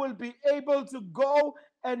that will be able to go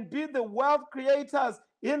and be the wealth creators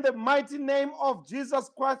in the mighty name of Jesus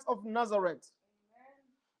Christ of Nazareth.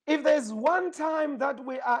 Amen. If there's one time that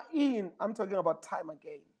we are in, I'm talking about time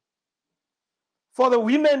again, for the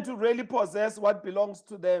women to really possess what belongs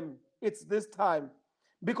to them, it's this time.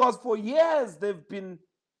 Because for years they've been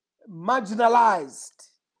marginalized,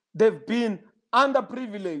 they've been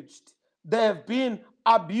underprivileged, they have been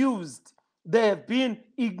abused, they have been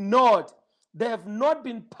ignored, they have not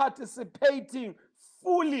been participating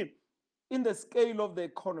fully in the scale of the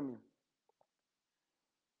economy.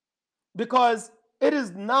 Because it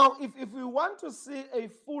is now, if we want to see a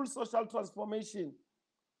full social transformation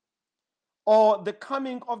or the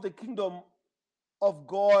coming of the kingdom of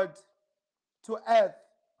God to earth,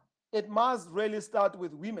 it must really start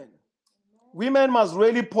with women. Women must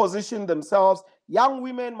really position themselves. Young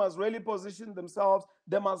women must really position themselves.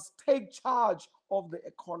 They must take charge of the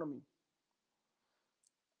economy.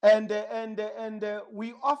 And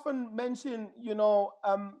we often mention,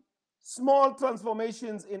 small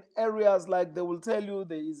transformations in areas like they will tell you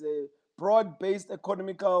there is a broad-based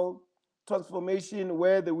economical transformation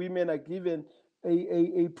where the women are given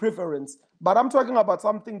a preference. But I'm talking about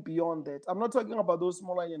something beyond that. I'm not talking about those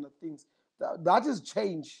smaller things. That is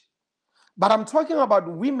change. But I'm talking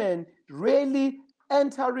about women really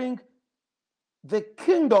entering the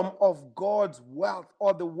kingdom of God's wealth,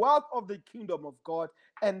 or the wealth of the kingdom of God,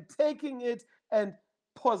 and taking it and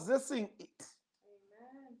possessing it.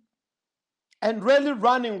 and really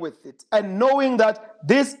running with it and knowing that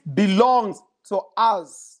this belongs to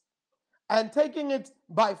us and taking it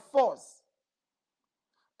by force.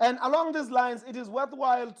 And along these lines, it is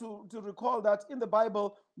worthwhile to recall that in the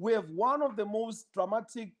Bible, we have one of the most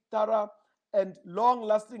dramatic, thorough, and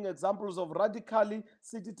long-lasting examples of radically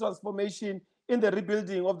city transformation in the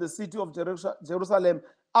rebuilding of the city of Jerusalem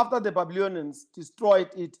after the Babylonians destroyed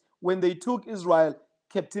it when they took Israel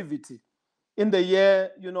captivity in the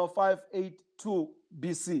year 582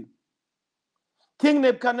 BC. King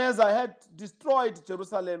Nebuchadnezzar had destroyed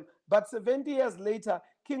Jerusalem, but 70 years later,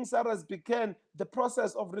 King Cyrus began the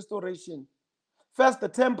process of restoration. First, the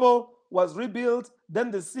temple was rebuilt,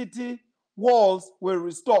 then the city walls were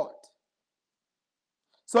restored.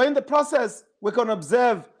 So in the process, we can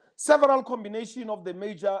observe several combinations of the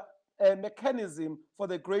major mechanism for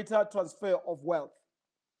the greater transfer of wealth.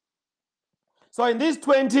 So in these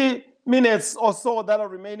 20 minutes or so that are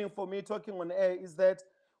remaining for me talking on air is that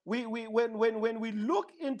when we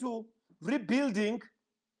look into rebuilding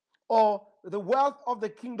or the wealth of the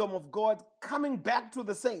kingdom of God coming back to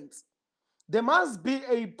the saints, there must be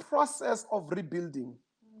a process of rebuilding.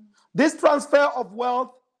 This transfer of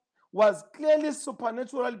wealth was clearly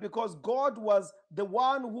supernatural because God was the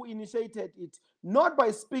one who initiated it, not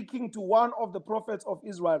by speaking to one of the prophets of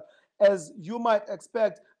Israel, as you might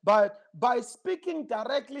expect, but by speaking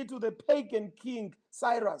directly to the pagan king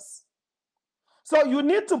Cyrus. So you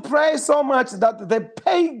need to pray so much that the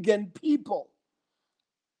pagan people,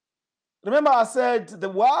 remember I said the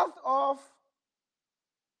wealth of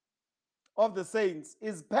the saints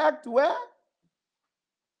is packed where?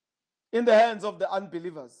 In the hands of the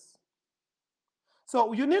unbelievers.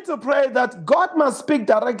 So you need to pray that God must speak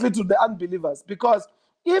directly to the unbelievers, because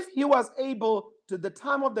if he was able to the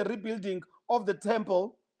time of the rebuilding of the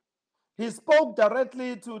temple, he spoke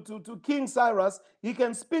directly to King Cyrus, he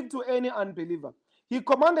can speak to any unbeliever. He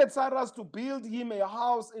commanded Cyrus to build him a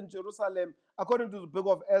house in Jerusalem, according to the book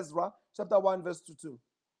of Ezra, chapter 1, verse 2.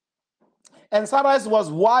 And Cyrus was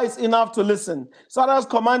wise enough to listen. Cyrus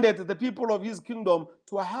commanded the people of his kingdom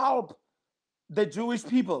to help the Jewish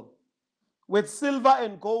people with silver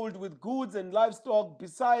and gold, with goods and livestock,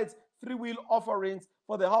 besides freewill offerings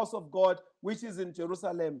for the house of God, which is in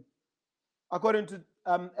Jerusalem, according to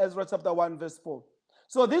Ezra chapter 1, verse 4.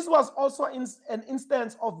 So this was also an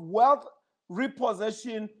instance of wealth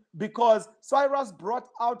repossession, because Cyrus brought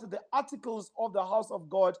out the articles of the house of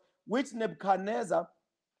God, which Nebuchadnezzar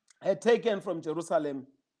had taken from Jerusalem,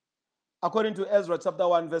 according to Ezra chapter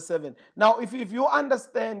 1, verse 7. Now, if you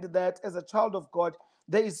understand that as a child of God,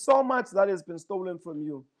 there is so much that has been stolen from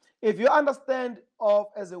you. If you understand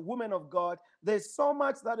as a woman of God, there's so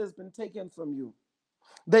much that has been taken from you.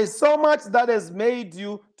 There's so much that has made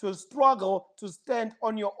you to struggle to stand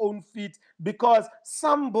on your own feet, because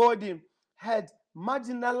somebody had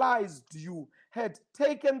marginalized you, had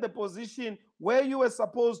taken the position where you were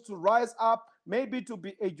supposed to rise up, maybe to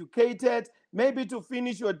be educated, maybe to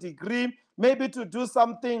finish your degree, maybe to do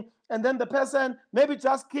something, and then the person maybe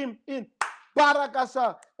just came in,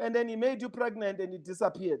 Barakasha, and then he made you pregnant and he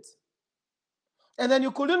disappeared. And then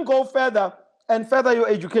you couldn't go further and further your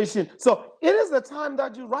education. So it is the time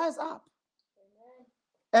that you rise up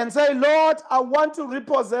and say, Lord, I want to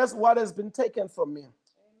repossess what has been taken from me.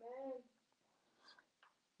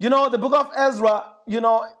 The book of Ezra,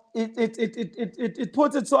 it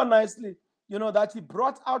puts it so nicely, that he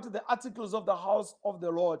brought out the articles of the house of the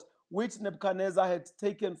Lord, which Nebuchadnezzar had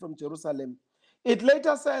taken from Jerusalem. It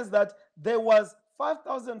later says that there was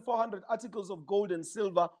 5,400 articles of gold and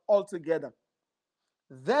silver altogether.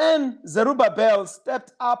 Then Zerubbabel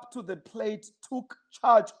stepped up to the plate, took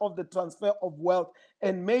charge of the transfer of wealth,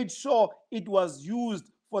 and made sure it was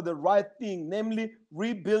used for the right thing, namely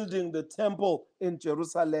rebuilding the temple in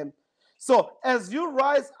Jerusalem. So as you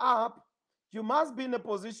rise up, you must be in a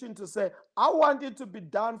position to say, I want it to be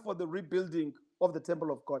done for the rebuilding of the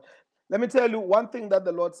temple of God. Let me tell you one thing that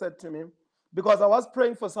the Lord said to me, because I was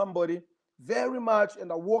praying for somebody very much,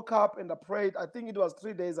 and I woke up and I prayed. I think it was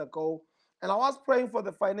 3 days ago. And I was praying for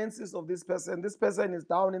the finances of this person. This person is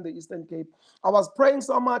down in the Eastern Cape. I was praying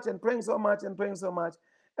so much and praying so much and praying so much.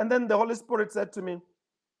 And then the Holy Spirit said to me,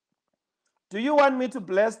 do you want me to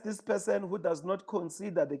bless this person who does not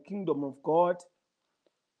consider the kingdom of God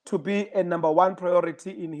to be a number one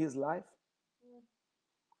priority in his life?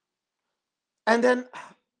 And then,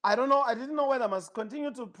 I don't know, I didn't know whether I must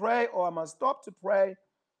continue to pray or I must stop to pray.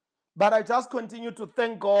 But I just continue to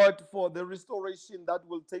thank God for the restoration that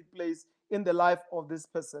will take place in the life of this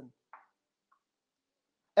person.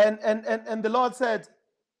 And the Lord said,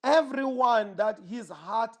 everyone that his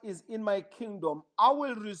heart is in my kingdom, I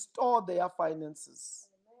will restore their finances.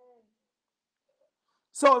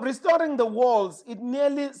 So restoring the walls, it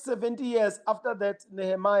nearly 70 years after that,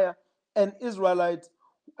 Nehemiah, an Israelite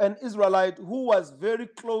who was very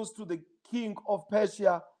close to the king of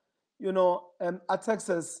Persia,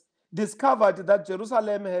 Artaxerxes, discovered that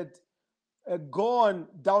Jerusalem had gone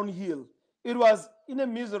downhill. It was in a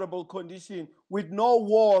miserable condition with no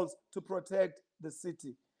walls to protect the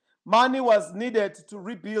city. Money was needed to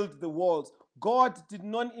rebuild the walls. God did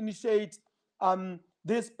not initiate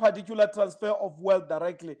this particular transfer of wealth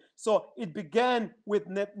directly. So it began with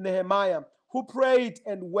Nehemiah, who prayed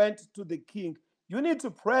and went to the king. You need to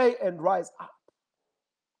pray and rise up.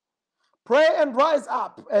 Pray and rise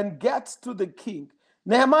up and get to the king.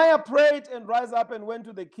 Nehemiah prayed and rise up and went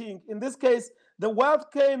to the king. In this case, the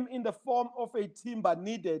wealth came in the form of a timber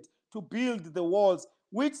needed to build the walls,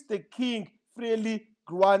 which the king freely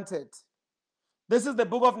granted. This is the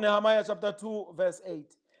book of Nehemiah, chapter 2, verse 8.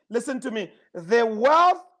 Listen to me. The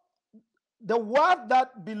wealth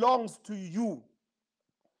that belongs to you,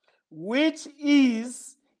 which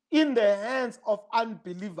is in the hands of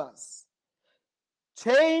unbelievers,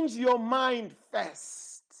 change your mind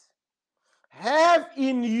first. Have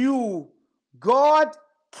in you God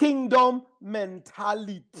kingdom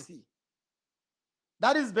mentality.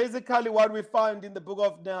 That is basically what we find in the book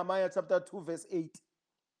of Nehemiah, chapter 2, verse 8.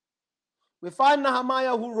 We find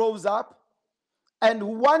Nehemiah who rose up and who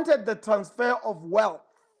wanted the transfer of wealth.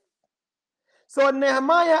 So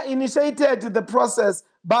Nehemiah initiated the process,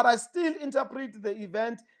 but I still interpret the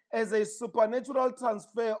event as a supernatural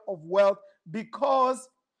transfer of wealth because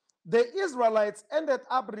the Israelites ended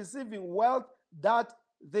up receiving wealth that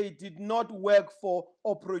they did not work for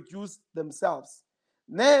or produce themselves.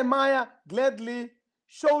 Nehemiah gladly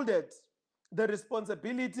shouldered the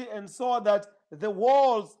responsibility and saw that the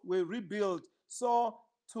walls were rebuilt so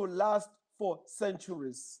to last for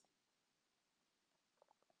centuries.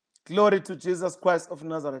 Glory to Jesus Christ of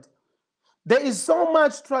Nazareth. There is so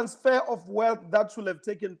much transfer of wealth that should have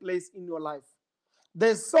taken place in your life.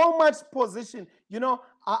 There's so much position.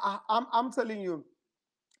 I'm telling you,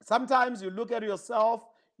 sometimes you look at yourself,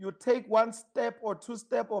 you take one step or two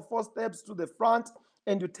steps or four steps to the front,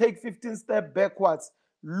 and you take 15 steps backwards.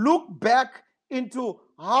 Look back into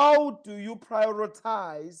how do you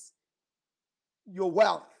prioritize your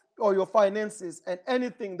wealth or your finances and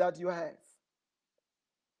anything that you have.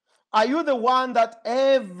 Are you the one that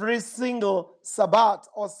every single Sabbath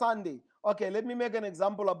or Sunday? Okay, let me make an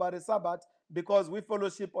example about a Sabbath because we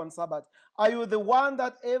fellowship on Sabbath. Are you the one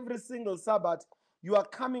that every single Sabbath you are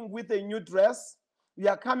coming with a new dress? You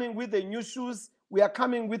are coming with a new shoes. We are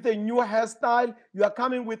coming with a new hairstyle. You are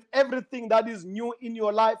coming with everything that is new in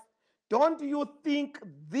your life. Don't you think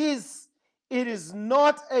this, it is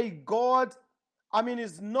not a God,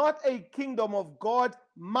 it's not a kingdom of God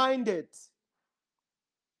minded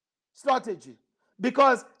strategy?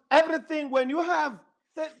 Because everything, when you have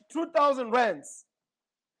 2,000 rands,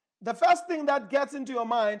 the first thing that gets into your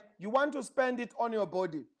mind, you want to spend it on your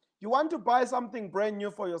body. You want to buy something brand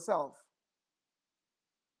new for yourself.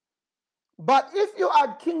 But if you are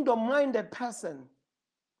a kingdom-minded person,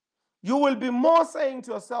 you will be more saying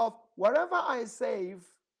to yourself, whatever I save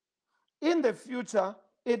in the future,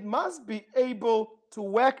 it must be able to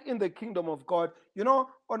work in the kingdom of God.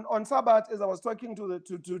 On Sabbath, as I was talking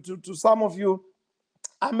to some of you,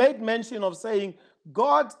 I made mention of saying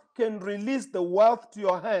God can release the wealth to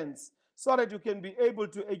your hands so that you can be able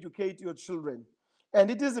to educate your children. And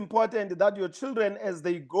it is important that your children, as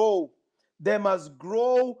they grow, they must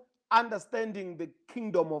grow understanding the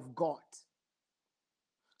kingdom of God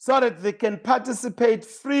so that they can participate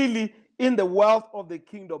freely in the wealth of the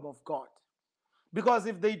kingdom of God. Because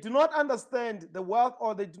if they do not understand the wealth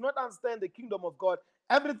or they do not understand the kingdom of God,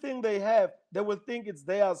 everything they have, they will think it's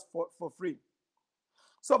theirs for free.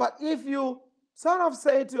 So, but if you sort of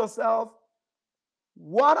say to yourself,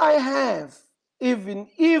 what I have, even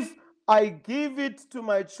if I give it to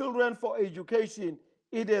my children for education,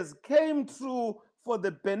 it has came true for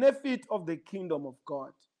the benefit of the kingdom of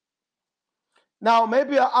God. Now,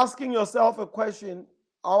 maybe you're asking yourself a question.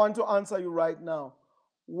 I want to answer you right now.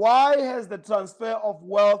 Why has the transfer of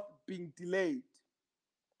wealth been delayed?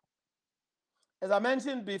 As I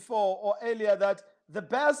mentioned before or earlier, that the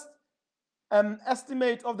best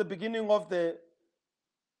estimate of the beginning of the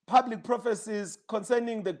public prophecies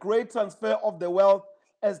concerning the great transfer of the wealth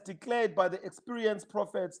as declared by the experienced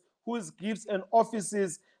prophets whose gifts and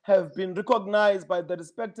offices have been recognized by the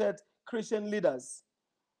respected Christian leaders.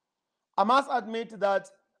 I must admit that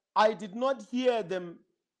I did not hear them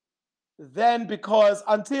then because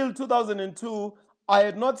until 2002, I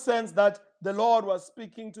had not sensed that the Lord was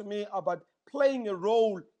speaking to me about playing a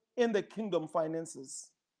role in the kingdom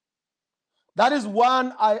finances. That is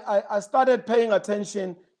when I started paying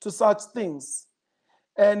attention to such things.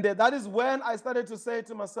 And that is when I started to say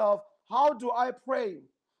to myself, how do I pray?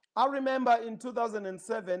 I remember in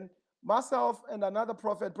 2007, myself and another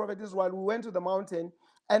Prophet Israel, we went to the mountain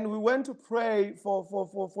and we went to pray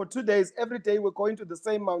for 2 days. Every day we're going to the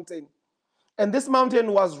same mountain. And this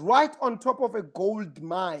mountain was right on top of a gold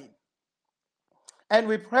mine. And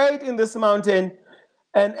we prayed in this mountain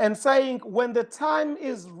and saying, when the time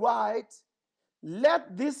is right,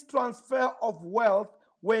 let this transfer of wealth,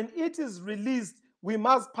 when it is released, we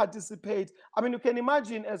must participate. I mean, you can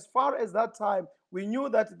imagine, as far as that time, we knew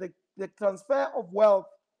that the transfer of wealth,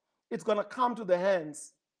 it's going to come to the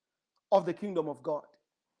hands of the kingdom of God.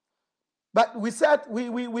 But we said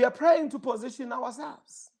we are praying to position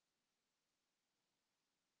ourselves.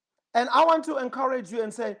 And I want to encourage you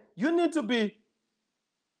and say, you need to be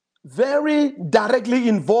very directly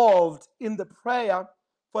involved in the prayer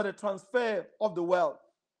for the transfer of the wealth.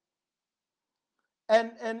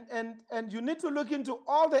 And you need to look into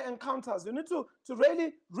all the encounters. You need to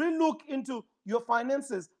really re-look into your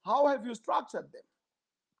finances. How have you structured them?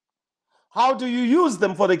 How do you use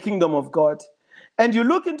them for the kingdom of God? And you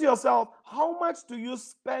look into yourself, how much do you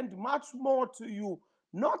spend much more to you,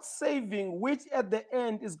 not saving, which at the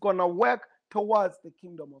end is going to work towards the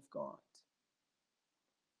kingdom of God?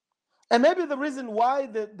 And maybe the reason why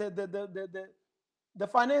the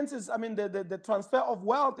finances, I mean, the transfer of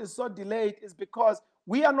wealth is so delayed is because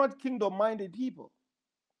we are not kingdom-minded people.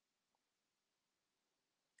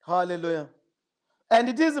 Hallelujah. And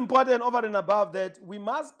it is important over and above that we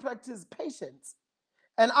must practice patience.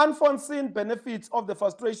 An unforeseen benefit of the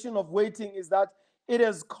frustration of waiting is that it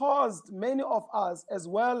has caused many of us, as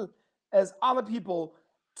well as other people,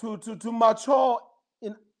 to mature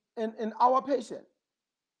in our patience.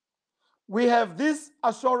 We have this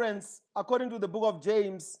assurance according to the book of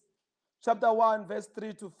James, chapter 1, verse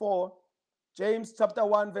 3 to 4. James chapter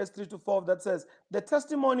 1, verse 3 to 4, that says, the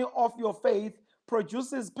testimony of your faith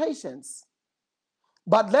produces patience.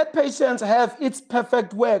 But let patience have its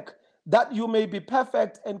perfect work, that you may be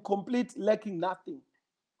perfect and complete, lacking nothing.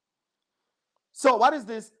 So what is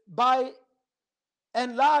this? By a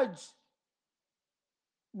large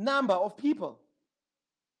number of people,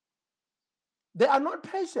 they are not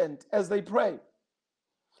patient as they pray.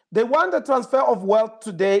 They want the transfer of wealth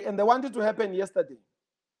today and they want it to happen yesterday.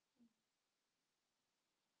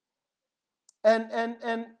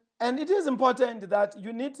 And it is important that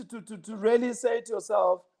you need to really say to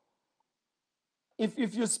yourself,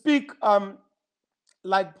 if you speak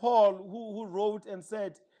like Paul, who wrote and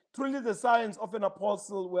said, truly the signs of an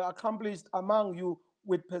apostle were accomplished among you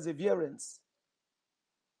with perseverance,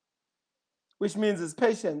 which means it's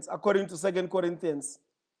patience, according to 2 Corinthians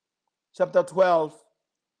chapter 12,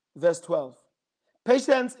 verse 12.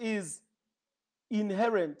 Patience is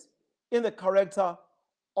inherent in the character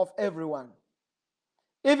of everyone.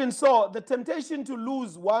 Even so, the temptation to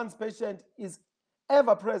lose one's patience is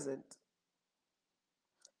ever present.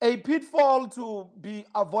 A pitfall to be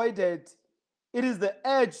avoided, it is the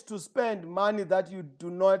urge to spend money that you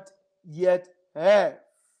do not yet have.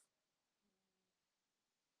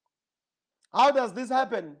 How does this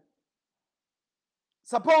happen?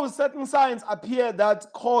 Suppose certain signs appear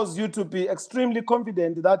that cause you to be extremely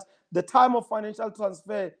confident that the time of financial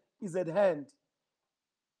transfer is at hand.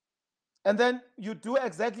 And then you do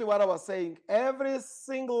exactly what I was saying. Every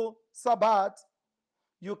single Sabbath,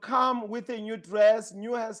 you come with a new dress,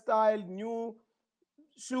 new hairstyle, new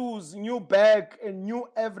shoes, new bag, and new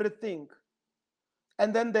everything.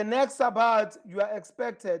 And then the next Sabbath, you are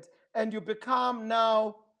expected, and you become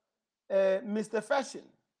now Mr. Fashion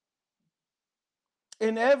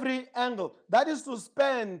in every angle. That is to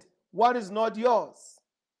spend what is not yours.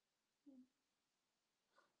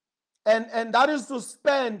 And that is to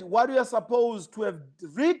spend what you are supposed to have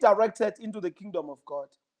redirected into the kingdom of God.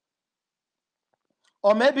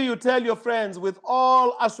 Or maybe you tell your friends with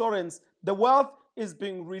all assurance, the wealth is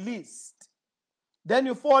being released. Then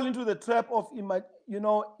you fall into the trap of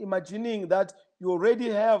imagining that you already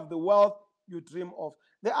have the wealth you dream of.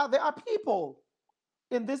 There are people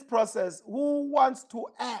in this process who wants to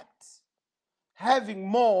act having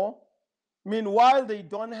more, meanwhile they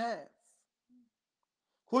don't have.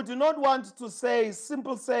 Who do not want to say,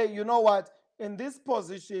 you know what, in this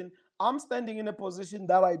position, I'm standing in a position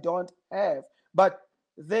that I don't have. But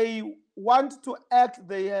they want to act,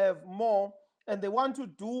 they have more, and they want to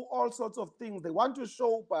do all sorts of things. They want to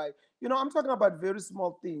show by, I'm talking about very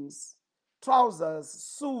small things, trousers,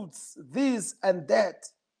 suits, this and that.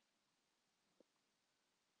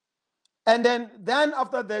 And then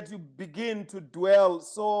after that, you begin to dwell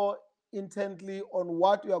so intently on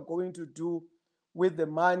what you are going to do with the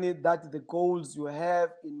money, that the goals you have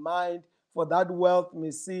in mind for that wealth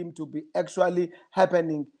may seem to be actually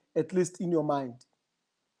happening, at least in your mind.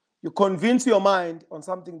 You convince your mind on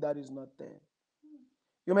something that is not there.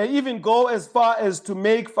 You may even go as far as to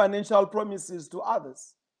make financial promises to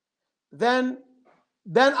others. Then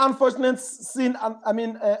unforeseen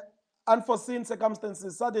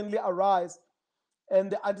circumstances suddenly arise,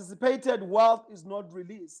 and the anticipated wealth is not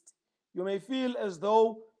released. You may feel as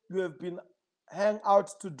though you have been hung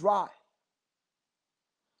out to dry.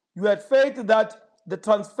 You had faith that the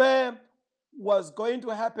transfer was going to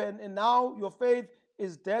happen, and now your faith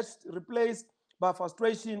is dashed, replaced by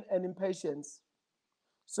frustration and impatience.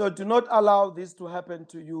 So do not allow this to happen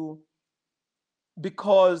to you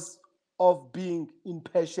because of being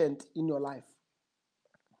impatient in your life.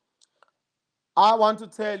 I want to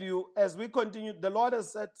tell you, as we continue, the Lord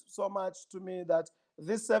has said so much to me that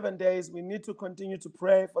these 7 days we need to continue to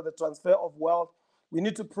pray for the transfer of wealth. We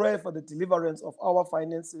need to pray for the deliverance of our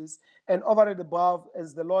finances. And over and above,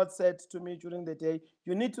 as the Lord said to me during the day,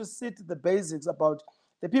 you need to sit the basics about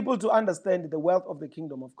the people to understand the wealth of the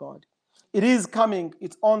kingdom of God. It is coming,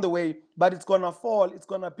 it's on the way, but it's going to fall. It's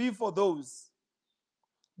going to be for those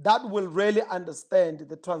that will really understand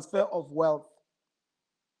the transfer of wealth,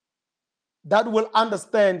 that will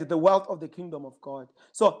understand the wealth of the kingdom of God.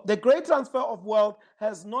 So the great transfer of wealth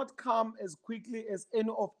has not come as quickly as any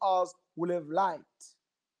of us would have liked.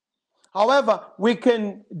 However, we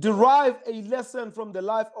can derive a lesson from the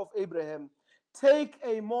life of Abraham. Take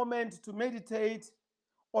a moment to meditate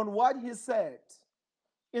on what he said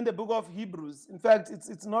in the book of Hebrews. In fact,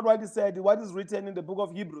 it's not what he said, what is written in the book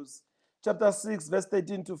of Hebrews, chapter 6, verse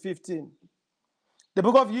 13 to 15. The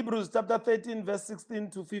book of Hebrews, chapter 13, verse 16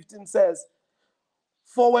 to 15 says,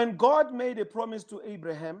 "For when God made a promise to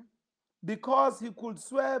Abraham, because he could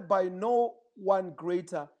swear by no one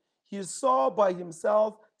greater, he swore by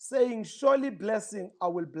himself, saying, Surely blessing I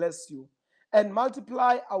will bless you, and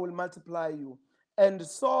multiply I will multiply you. And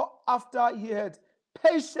so after he had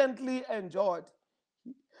patiently endured,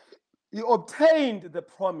 he obtained the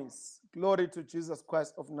promise." Glory to Jesus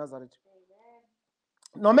Christ of Nazareth.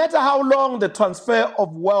 Amen. No matter how long the transfer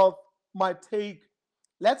of wealth might take,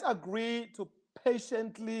 let's agree to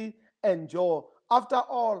patiently endure. After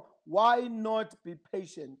all, why not be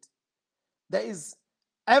patient? There is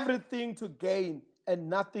everything to gain and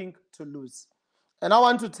nothing to lose. And I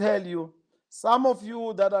want to tell you, some of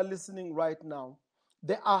you that are listening right now,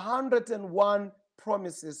 there are 101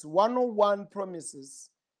 promises, 101 promises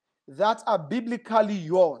that are biblically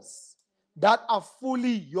yours, that are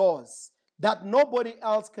fully yours, that nobody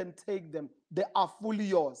else can take them. They are fully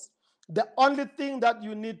yours. The only thing that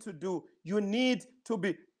you need to do, you need to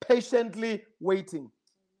be patiently waiting.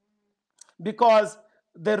 Because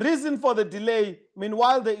the reason for the delay,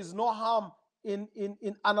 meanwhile, there is no harm in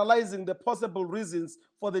analyzing the possible reasons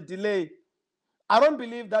for the delay. I don't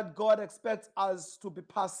believe that God expects us to be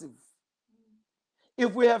passive.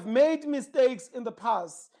 If we have made mistakes in the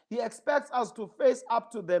past, he expects us to face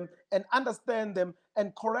up to them and understand them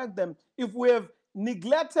and correct them. If we have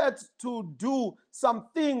neglected to do some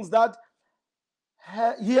things that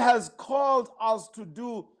he has called us to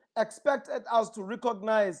do, expected us to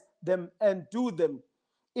recognize them and do them.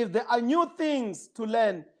 If there are new things to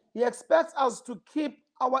learn, he expects us to keep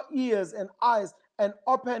our ears and eyes and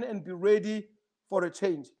open and be ready for a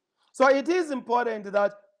change. So it is important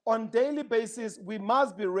that on daily basis, we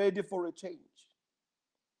must be ready for a change.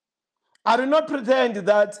 I do not pretend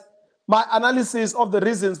that my analysis of the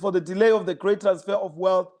reasons for the delay of the great transfer of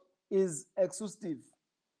wealth is exhaustive.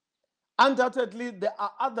 Undoubtedly, there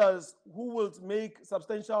are others who will make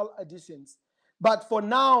substantial additions. But for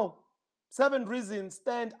now, 7 reasons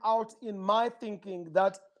stand out in my thinking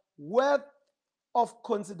that worth of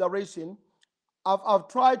consideration. I've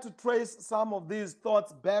tried to trace some of these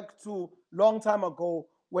thoughts back to long time ago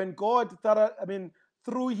when God,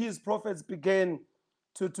 through his prophets, began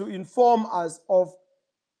to inform us of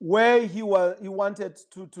where he wanted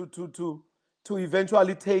to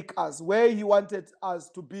eventually take us, where he wanted us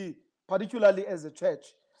to be, particularly as a church.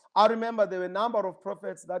 I remember there were a number of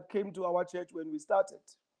prophets that came to our church when we started,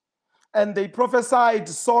 and they prophesied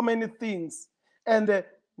so many things. And the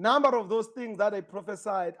number of those things that they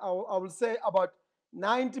prophesied, I will say about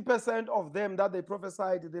 90% of them that they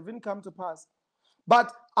prophesied, they didn't come to pass.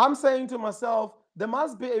 But I'm saying to myself, there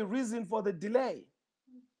must be a reason for the delay.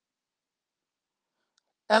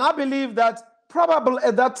 And I believe that probably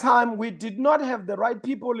at that time we did not have the right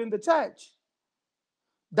people in the church,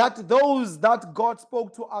 that those that God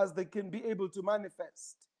spoke to us, they can be able to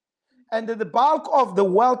manifest. And the bulk of the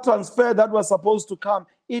wealth transfer that was supposed to come,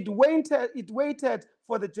 it waited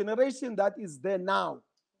for the generation that is there now.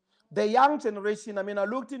 The young generation, I mean, I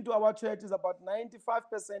looked into our church, is about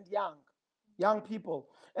 95% young people.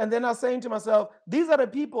 And then I was saying to myself, these are the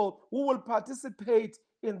people who will participate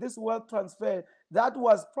in this wealth transfer that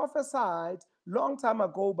was prophesied long time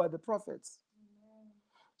ago by the prophets.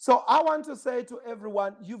 So I want to say to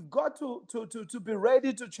everyone, you've got to be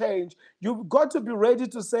ready to change. You've got to be ready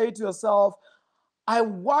to say to yourself, I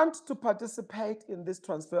want to participate in this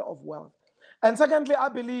transfer of wealth. And secondly, I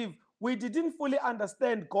believe we didn't fully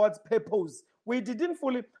understand God's purpose. We didn't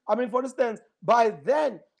fully, I mean, for instance, by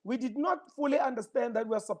then, we did not fully understand that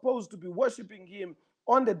we're supposed to be worshiping Him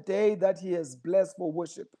on the day that He has blessed for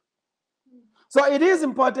worship. So it is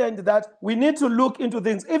important that we need to look into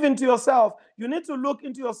things, even to yourself. You need to look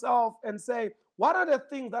into yourself and say, what are the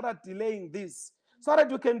things that are delaying this? So that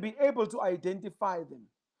you can be able to identify them.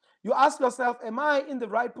 You ask yourself, am I in the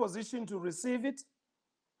right position to receive it?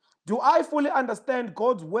 Do I fully understand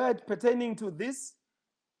God's word pertaining to this?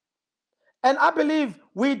 And I believe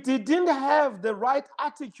we didn't have the right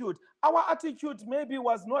attitude. Our attitude maybe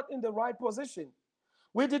was not in the right position.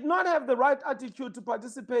 We did not have the right attitude to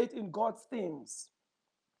participate in God's things.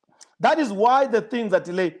 That is why the things are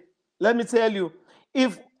delayed. Let me tell you,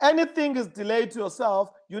 if anything is delayed to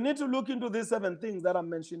yourself, you need to look into these 7 things that I'm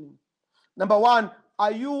mentioning. Number 1,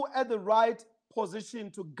 are you at the right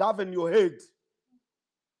position to govern your head?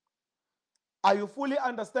 Are you fully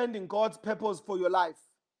understanding God's purpose for your life?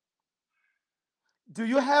 Do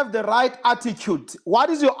you have the right attitude? What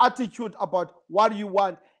is your attitude about what you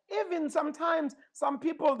want? Even sometimes, some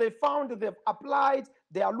people, they found they've applied,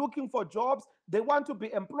 they are looking for jobs, they want to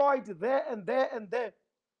be employed there and there and there.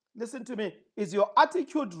 Listen to me. Is your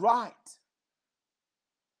attitude right?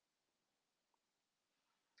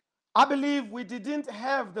 I believe we didn't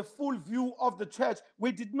have the full view of the church.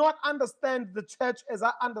 We did not understand the church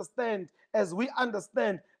as we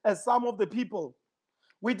understand, as some of the people.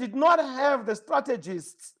 We did not have the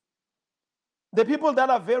strategists, the people that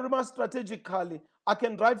are very much strategically. I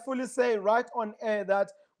can rightfully say right on air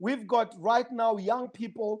that we've got right now young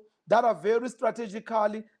people that are very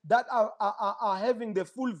strategically, that are having the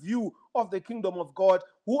full view of the kingdom of God,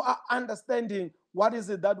 who are understanding what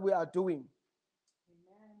is it that we are doing.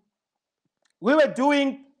 Amen. We were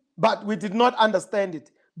doing, but we did not understand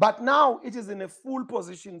it. But now it is in a full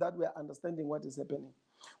position that we are understanding what is happening.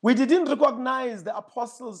 We didn't recognize the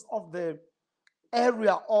apostles of the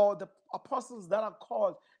area or the apostles that are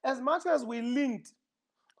called. As much as we linked,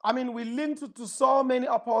 we linked to so many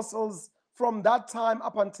apostles from that time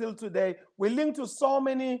up until today. We linked to so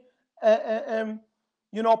many,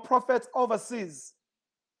 prophets overseas.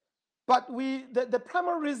 But the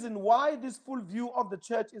primary reason why this full view of the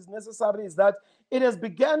church is necessary is that it has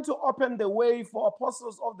begun to open the way for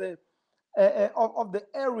apostles of the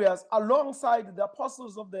areas alongside the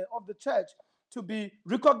apostles of the church to be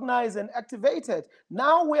recognized and activated.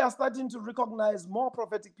 Now we are starting to recognize more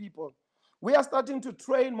prophetic people. We are starting to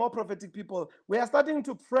train more prophetic people. We are starting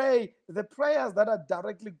to pray the prayers that are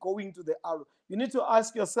directly going to the arrow. You need to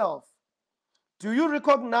ask yourself, do you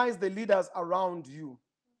recognize the leaders around you?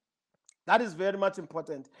 That is very much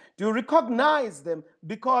important. Do you recognize them?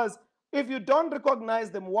 Because if you don't recognize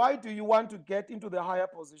them, why do you want to get into the higher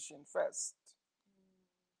position first?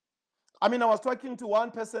 I was talking to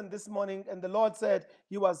one person this morning, and the Lord said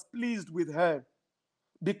He was pleased with her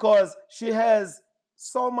because she has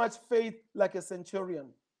so much faith like a centurion.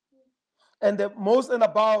 And the most and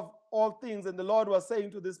above all things, and the Lord was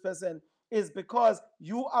saying to this person, is because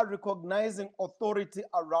you are recognizing authority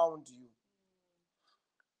around you.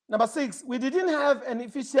 Number 6, we didn't have an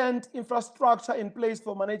efficient infrastructure in place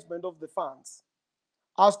for management of the funds.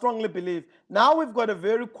 I strongly believe. Now we've got a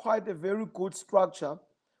very good structure.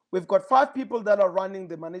 We've got 5 people that are running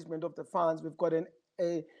the management of the funds. We've got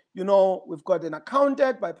we've got an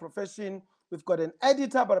accountant by profession. We've got an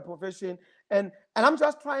editor by profession. And I'm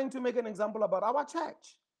just trying to make an example about our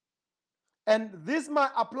church. And this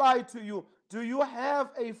might apply to you. Do you have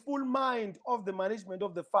a full mind of the management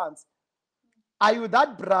of the funds? Are you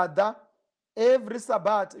that brother? Every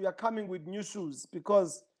Sabbath, you are coming with new shoes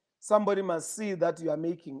because somebody must see that you are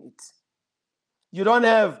making it. You don't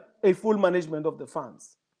have a full management of the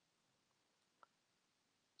funds.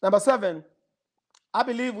 Number 7, I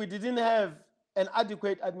believe we didn't have an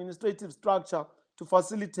adequate administrative structure to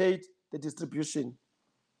facilitate the distribution.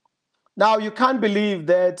 Now, you can't believe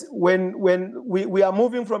that when we are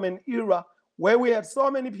moving from an era where we had so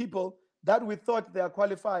many people that we thought they are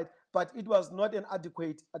qualified, but it was not an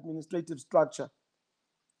adequate administrative structure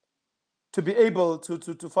to be able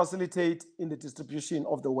to facilitate in the distribution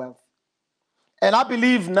of the wealth. And I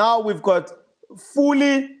believe now we've got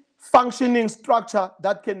fully functioning structure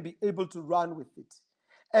that can be able to run with it.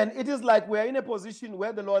 And it is like we're in a position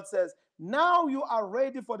where the Lord says, now you are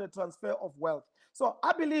ready for the transfer of wealth. So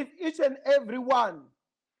I believe each and every one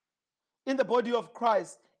in the body of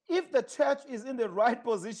Christ, if the church is in the right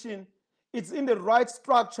position, it's in the right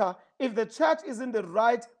structure, if the church is in the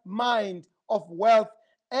right mind of wealth,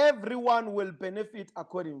 everyone will benefit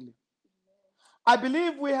accordingly. I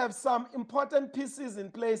believe we have some important pieces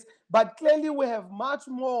in place, but clearly we have much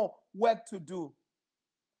more work to do.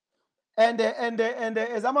 And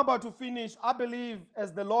as I'm about to finish, I believe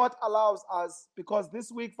as the Lord allows us, because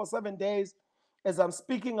this week for 7 days, as I'm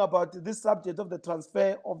speaking about this subject of the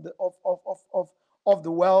transfer of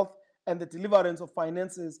the wealth and the deliverance of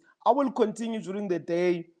finances, I will continue during the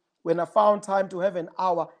day when I found time to have an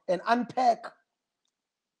hour and unpack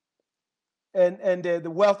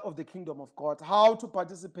the wealth of the kingdom of God, how to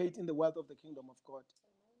participate in the wealth of the kingdom of God.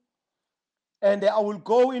 And I will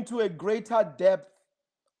go into a greater depth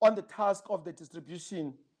on the task of the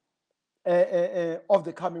distribution of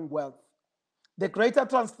the coming wealth. The greater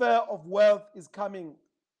transfer of wealth is coming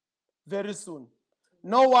very soon.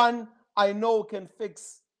 No one I know can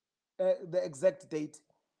fix the exact date.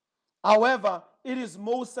 However, it is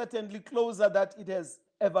most certainly closer than it has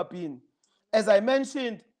ever been. As I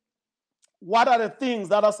mentioned, what are the things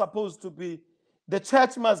that are supposed to be? The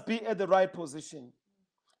church must be at the right position.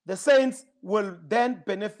 The saints will then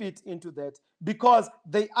benefit into that because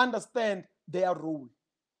they understand their role.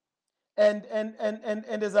 And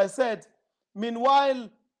as I said, meanwhile,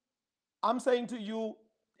 I'm saying to you,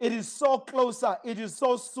 it is so closer, it is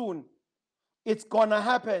so soon. It's gonna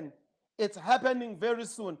happen. It's happening very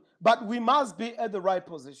soon. But we must be at the right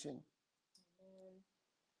position.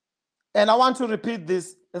 And I want to repeat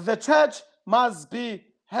this. The church must be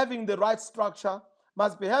having the right structure,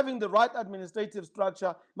 must be having the right administrative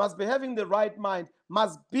structure, must be having the right mind,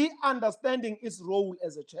 must be understanding its role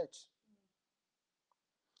as a church.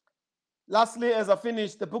 Lastly, as I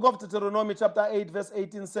finish, the book of Deuteronomy chapter 8 verse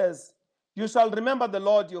 18 says, you shall remember the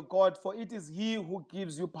Lord your God, for it is he who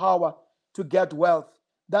gives you power to get wealth,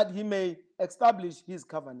 that he may establish his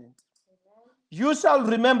covenant. Amen. You shall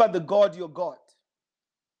remember the God your God.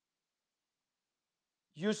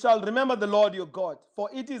 You shall remember the Lord your God, for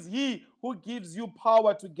it is he who gives you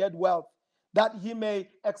power to get wealth, that he may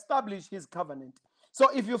establish his covenant. So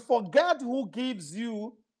if you forget who gives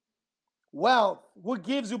you wealth, who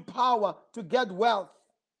gives you power to get wealth,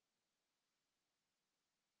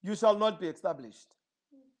 you shall not be established.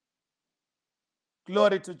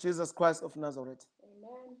 Glory to Jesus Christ of Nazareth.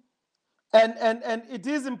 Amen. And it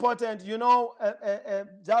is important,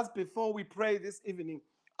 just before we pray this evening,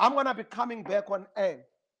 I'm going to be coming back on air.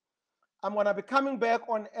 I'm going to be coming back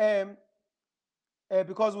on air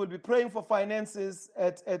because we'll be praying for finances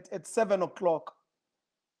at 7 o'clock.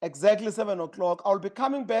 Exactly 7 o'clock. I'll be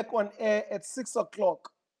coming back on air at 6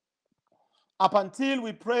 o'clock. Up until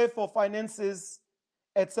we pray for finances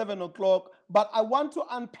at 7 o'clock. But I want to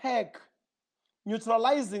unpack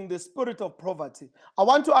neutralizing the spirit of poverty. I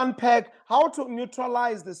want to unpack how to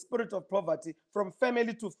neutralize the spirit of poverty from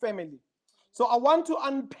family to family. So I want to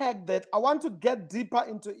unpack that. I want to get deeper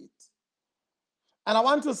into it. And I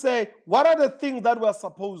want to say, what are the things that we're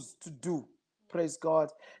supposed to do? Praise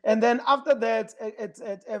God. And then after that,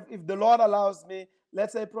 if the Lord allows me,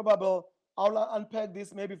 let's say probably I'll unpack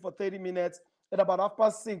this maybe for 30 minutes at about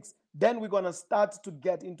 6:30. Then we're going to start to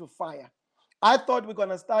get into fire. I thought we're going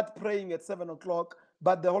to start praying at 7 o'clock,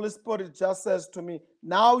 but the Holy Spirit just says to me,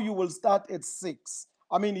 now you will start at 6.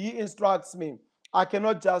 I mean, he instructs me. I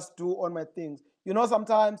cannot just do on my things.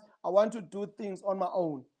 Sometimes I want to do things on my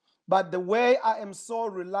own. But the way I am so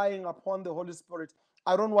relying upon the Holy Spirit,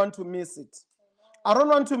 I don't want to miss it. I don't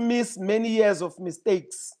want to miss many years of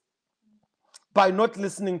mistakes by not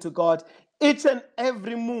listening to God. Each and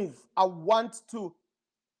every move, I want to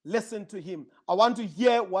listen to him. I want to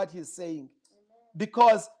hear what he's saying.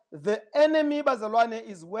 Because the enemy, Bazalwane,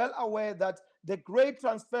 is well aware that the great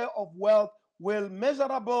transfer of wealth will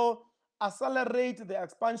measurable accelerate the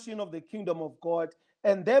expansion of the kingdom of God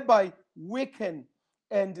and thereby weaken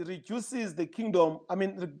and reduces the kingdom,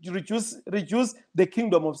 reduce the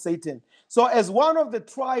kingdom of Satan. So as one of the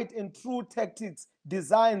tried and true tactics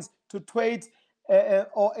designed to trade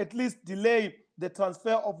or at least delay the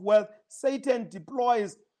transfer of wealth, Satan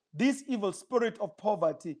deploys this evil spirit of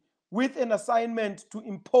poverty with an assignment to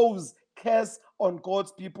impose curse on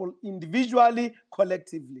God's people individually,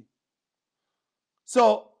 collectively.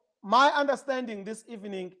 So my understanding this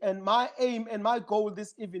evening and my aim and my goal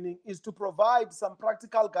this evening is to provide some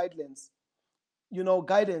practical guidance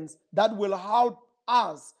that will help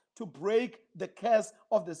us to break the curse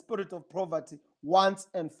of the spirit of poverty once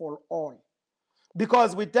and for all.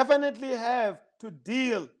 Because we definitely have to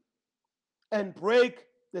deal and break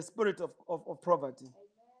the spirit of poverty.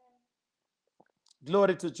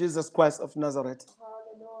 Glory to Jesus Christ of Nazareth.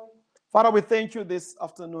 Father, we thank you this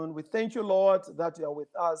afternoon. We thank you, Lord, that you are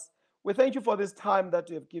with us. We thank you for this time that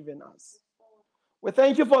you have given us. We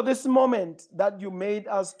thank you for this moment that you made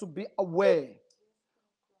us to be aware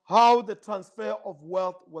how the transfer of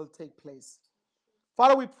wealth will take place.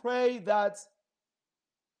 Father, we pray that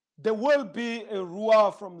there will be a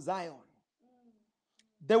roar from Zion.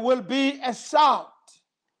 There will be a shout.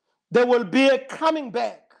 There will be a coming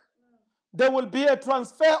back. There will be a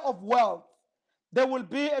transfer of wealth. There will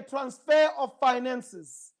be a transfer of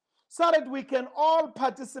finances so that we can all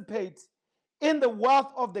participate in the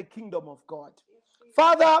wealth of the kingdom of God.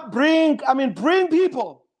 Father, bring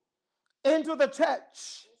people into the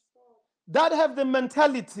church that have the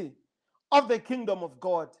mentality of the kingdom of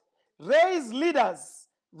God. Raise leaders,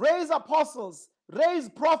 raise apostles, raise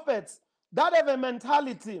prophets that have a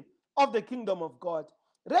mentality of the kingdom of God.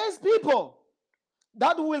 Raise people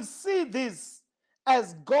that will see this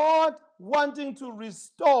as God wanting to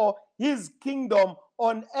restore his kingdom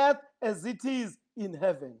on earth as it is in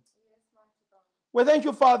heaven. We thank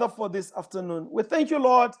you, Father, for this afternoon. We thank you,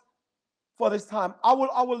 Lord, for this time. I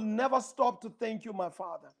will never stop to thank you, my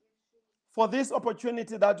Father, for this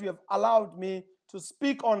opportunity that you have allowed me to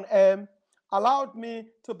speak on air, allowed me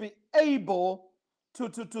to be able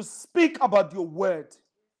to speak about your word.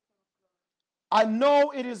 I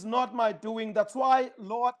know it is not my doing. That's why,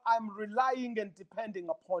 Lord, I'm relying and depending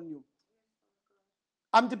upon you.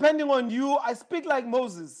 I'm depending on you. I speak like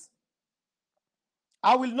Moses.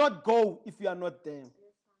 I will not go if you are not there.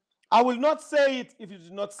 I will not say it if you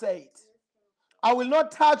did not say it. I will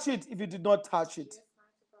not touch it if you did not touch it.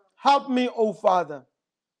 Help me, oh Father.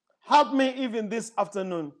 Help me even this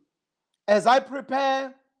afternoon as I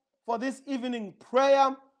prepare for this evening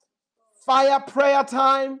prayer, fire prayer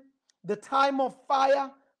time, the time of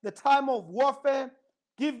fire, the time of warfare.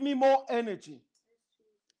 Give me more energy.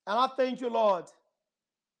 And I thank you, Lord,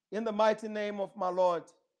 in the mighty name of my Lord,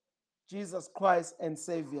 Jesus Christ and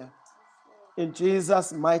Savior. In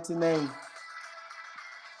Jesus' mighty name.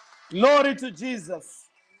 Glory to Jesus.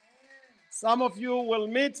 Some of you will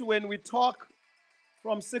meet when we talk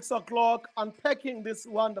from 6 o'clock, unpacking this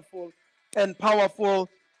wonderful and powerful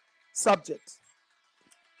subject.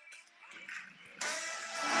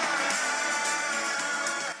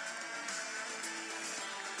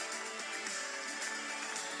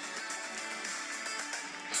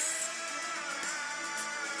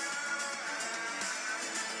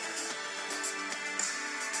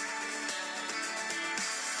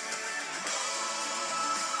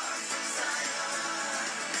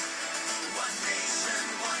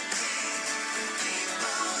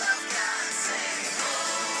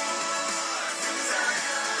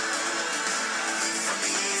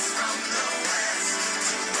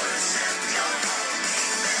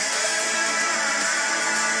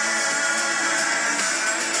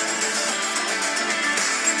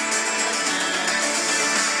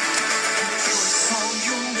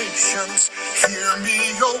 Hear me,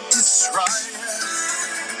 O Israel.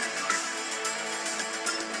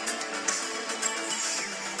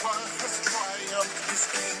 Yeshua has triumphed, his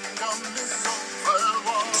kingdom is over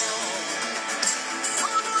all.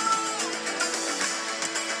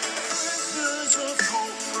 Prisoners of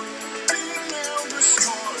hope, be now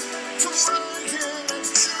restored. To Zion and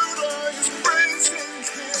Judah is raising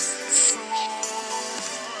his sword.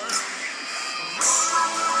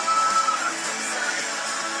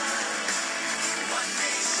 One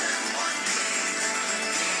nation, one king,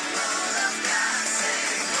 people of God, say,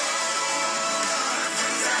 Lord,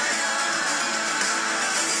 from Zion,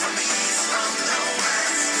 from the east, from the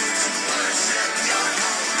west, to worship your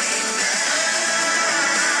holy name.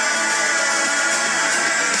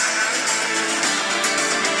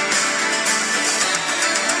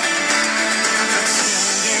 The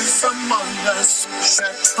King is among us,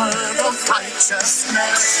 shepherd of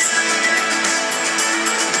righteousness.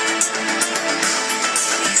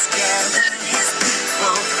 He's gathered his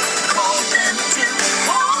people, called them to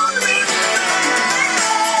holiness.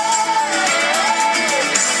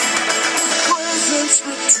 Presence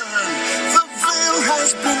return, the veil has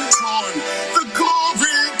been torn, the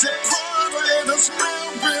glory departed has now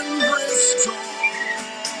been restored.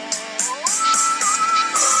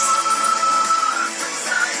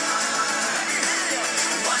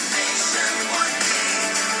 One nation, one king,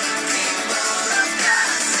 people of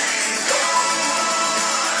God, say,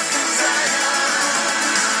 Lord, from Zion,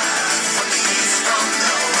 from the east, from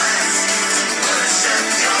the west, to worship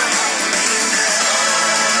your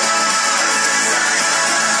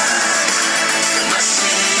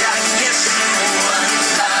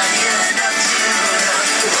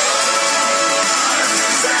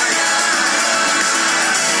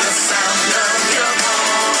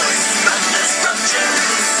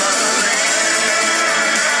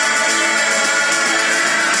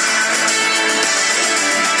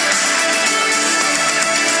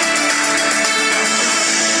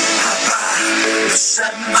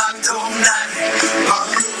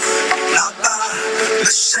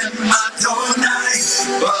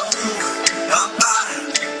Baruch haba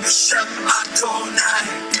b'shem Adonai.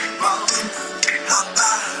 Baruch haba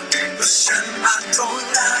b'shem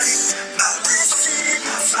Adonai. Baruch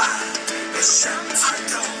haba b'shem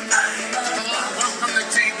Adonai. Come on, welcome the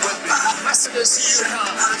King with me. Blessed is he who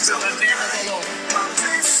comes in the name of the Lord.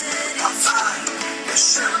 Baruch haba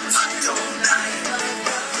b'shem Adonai.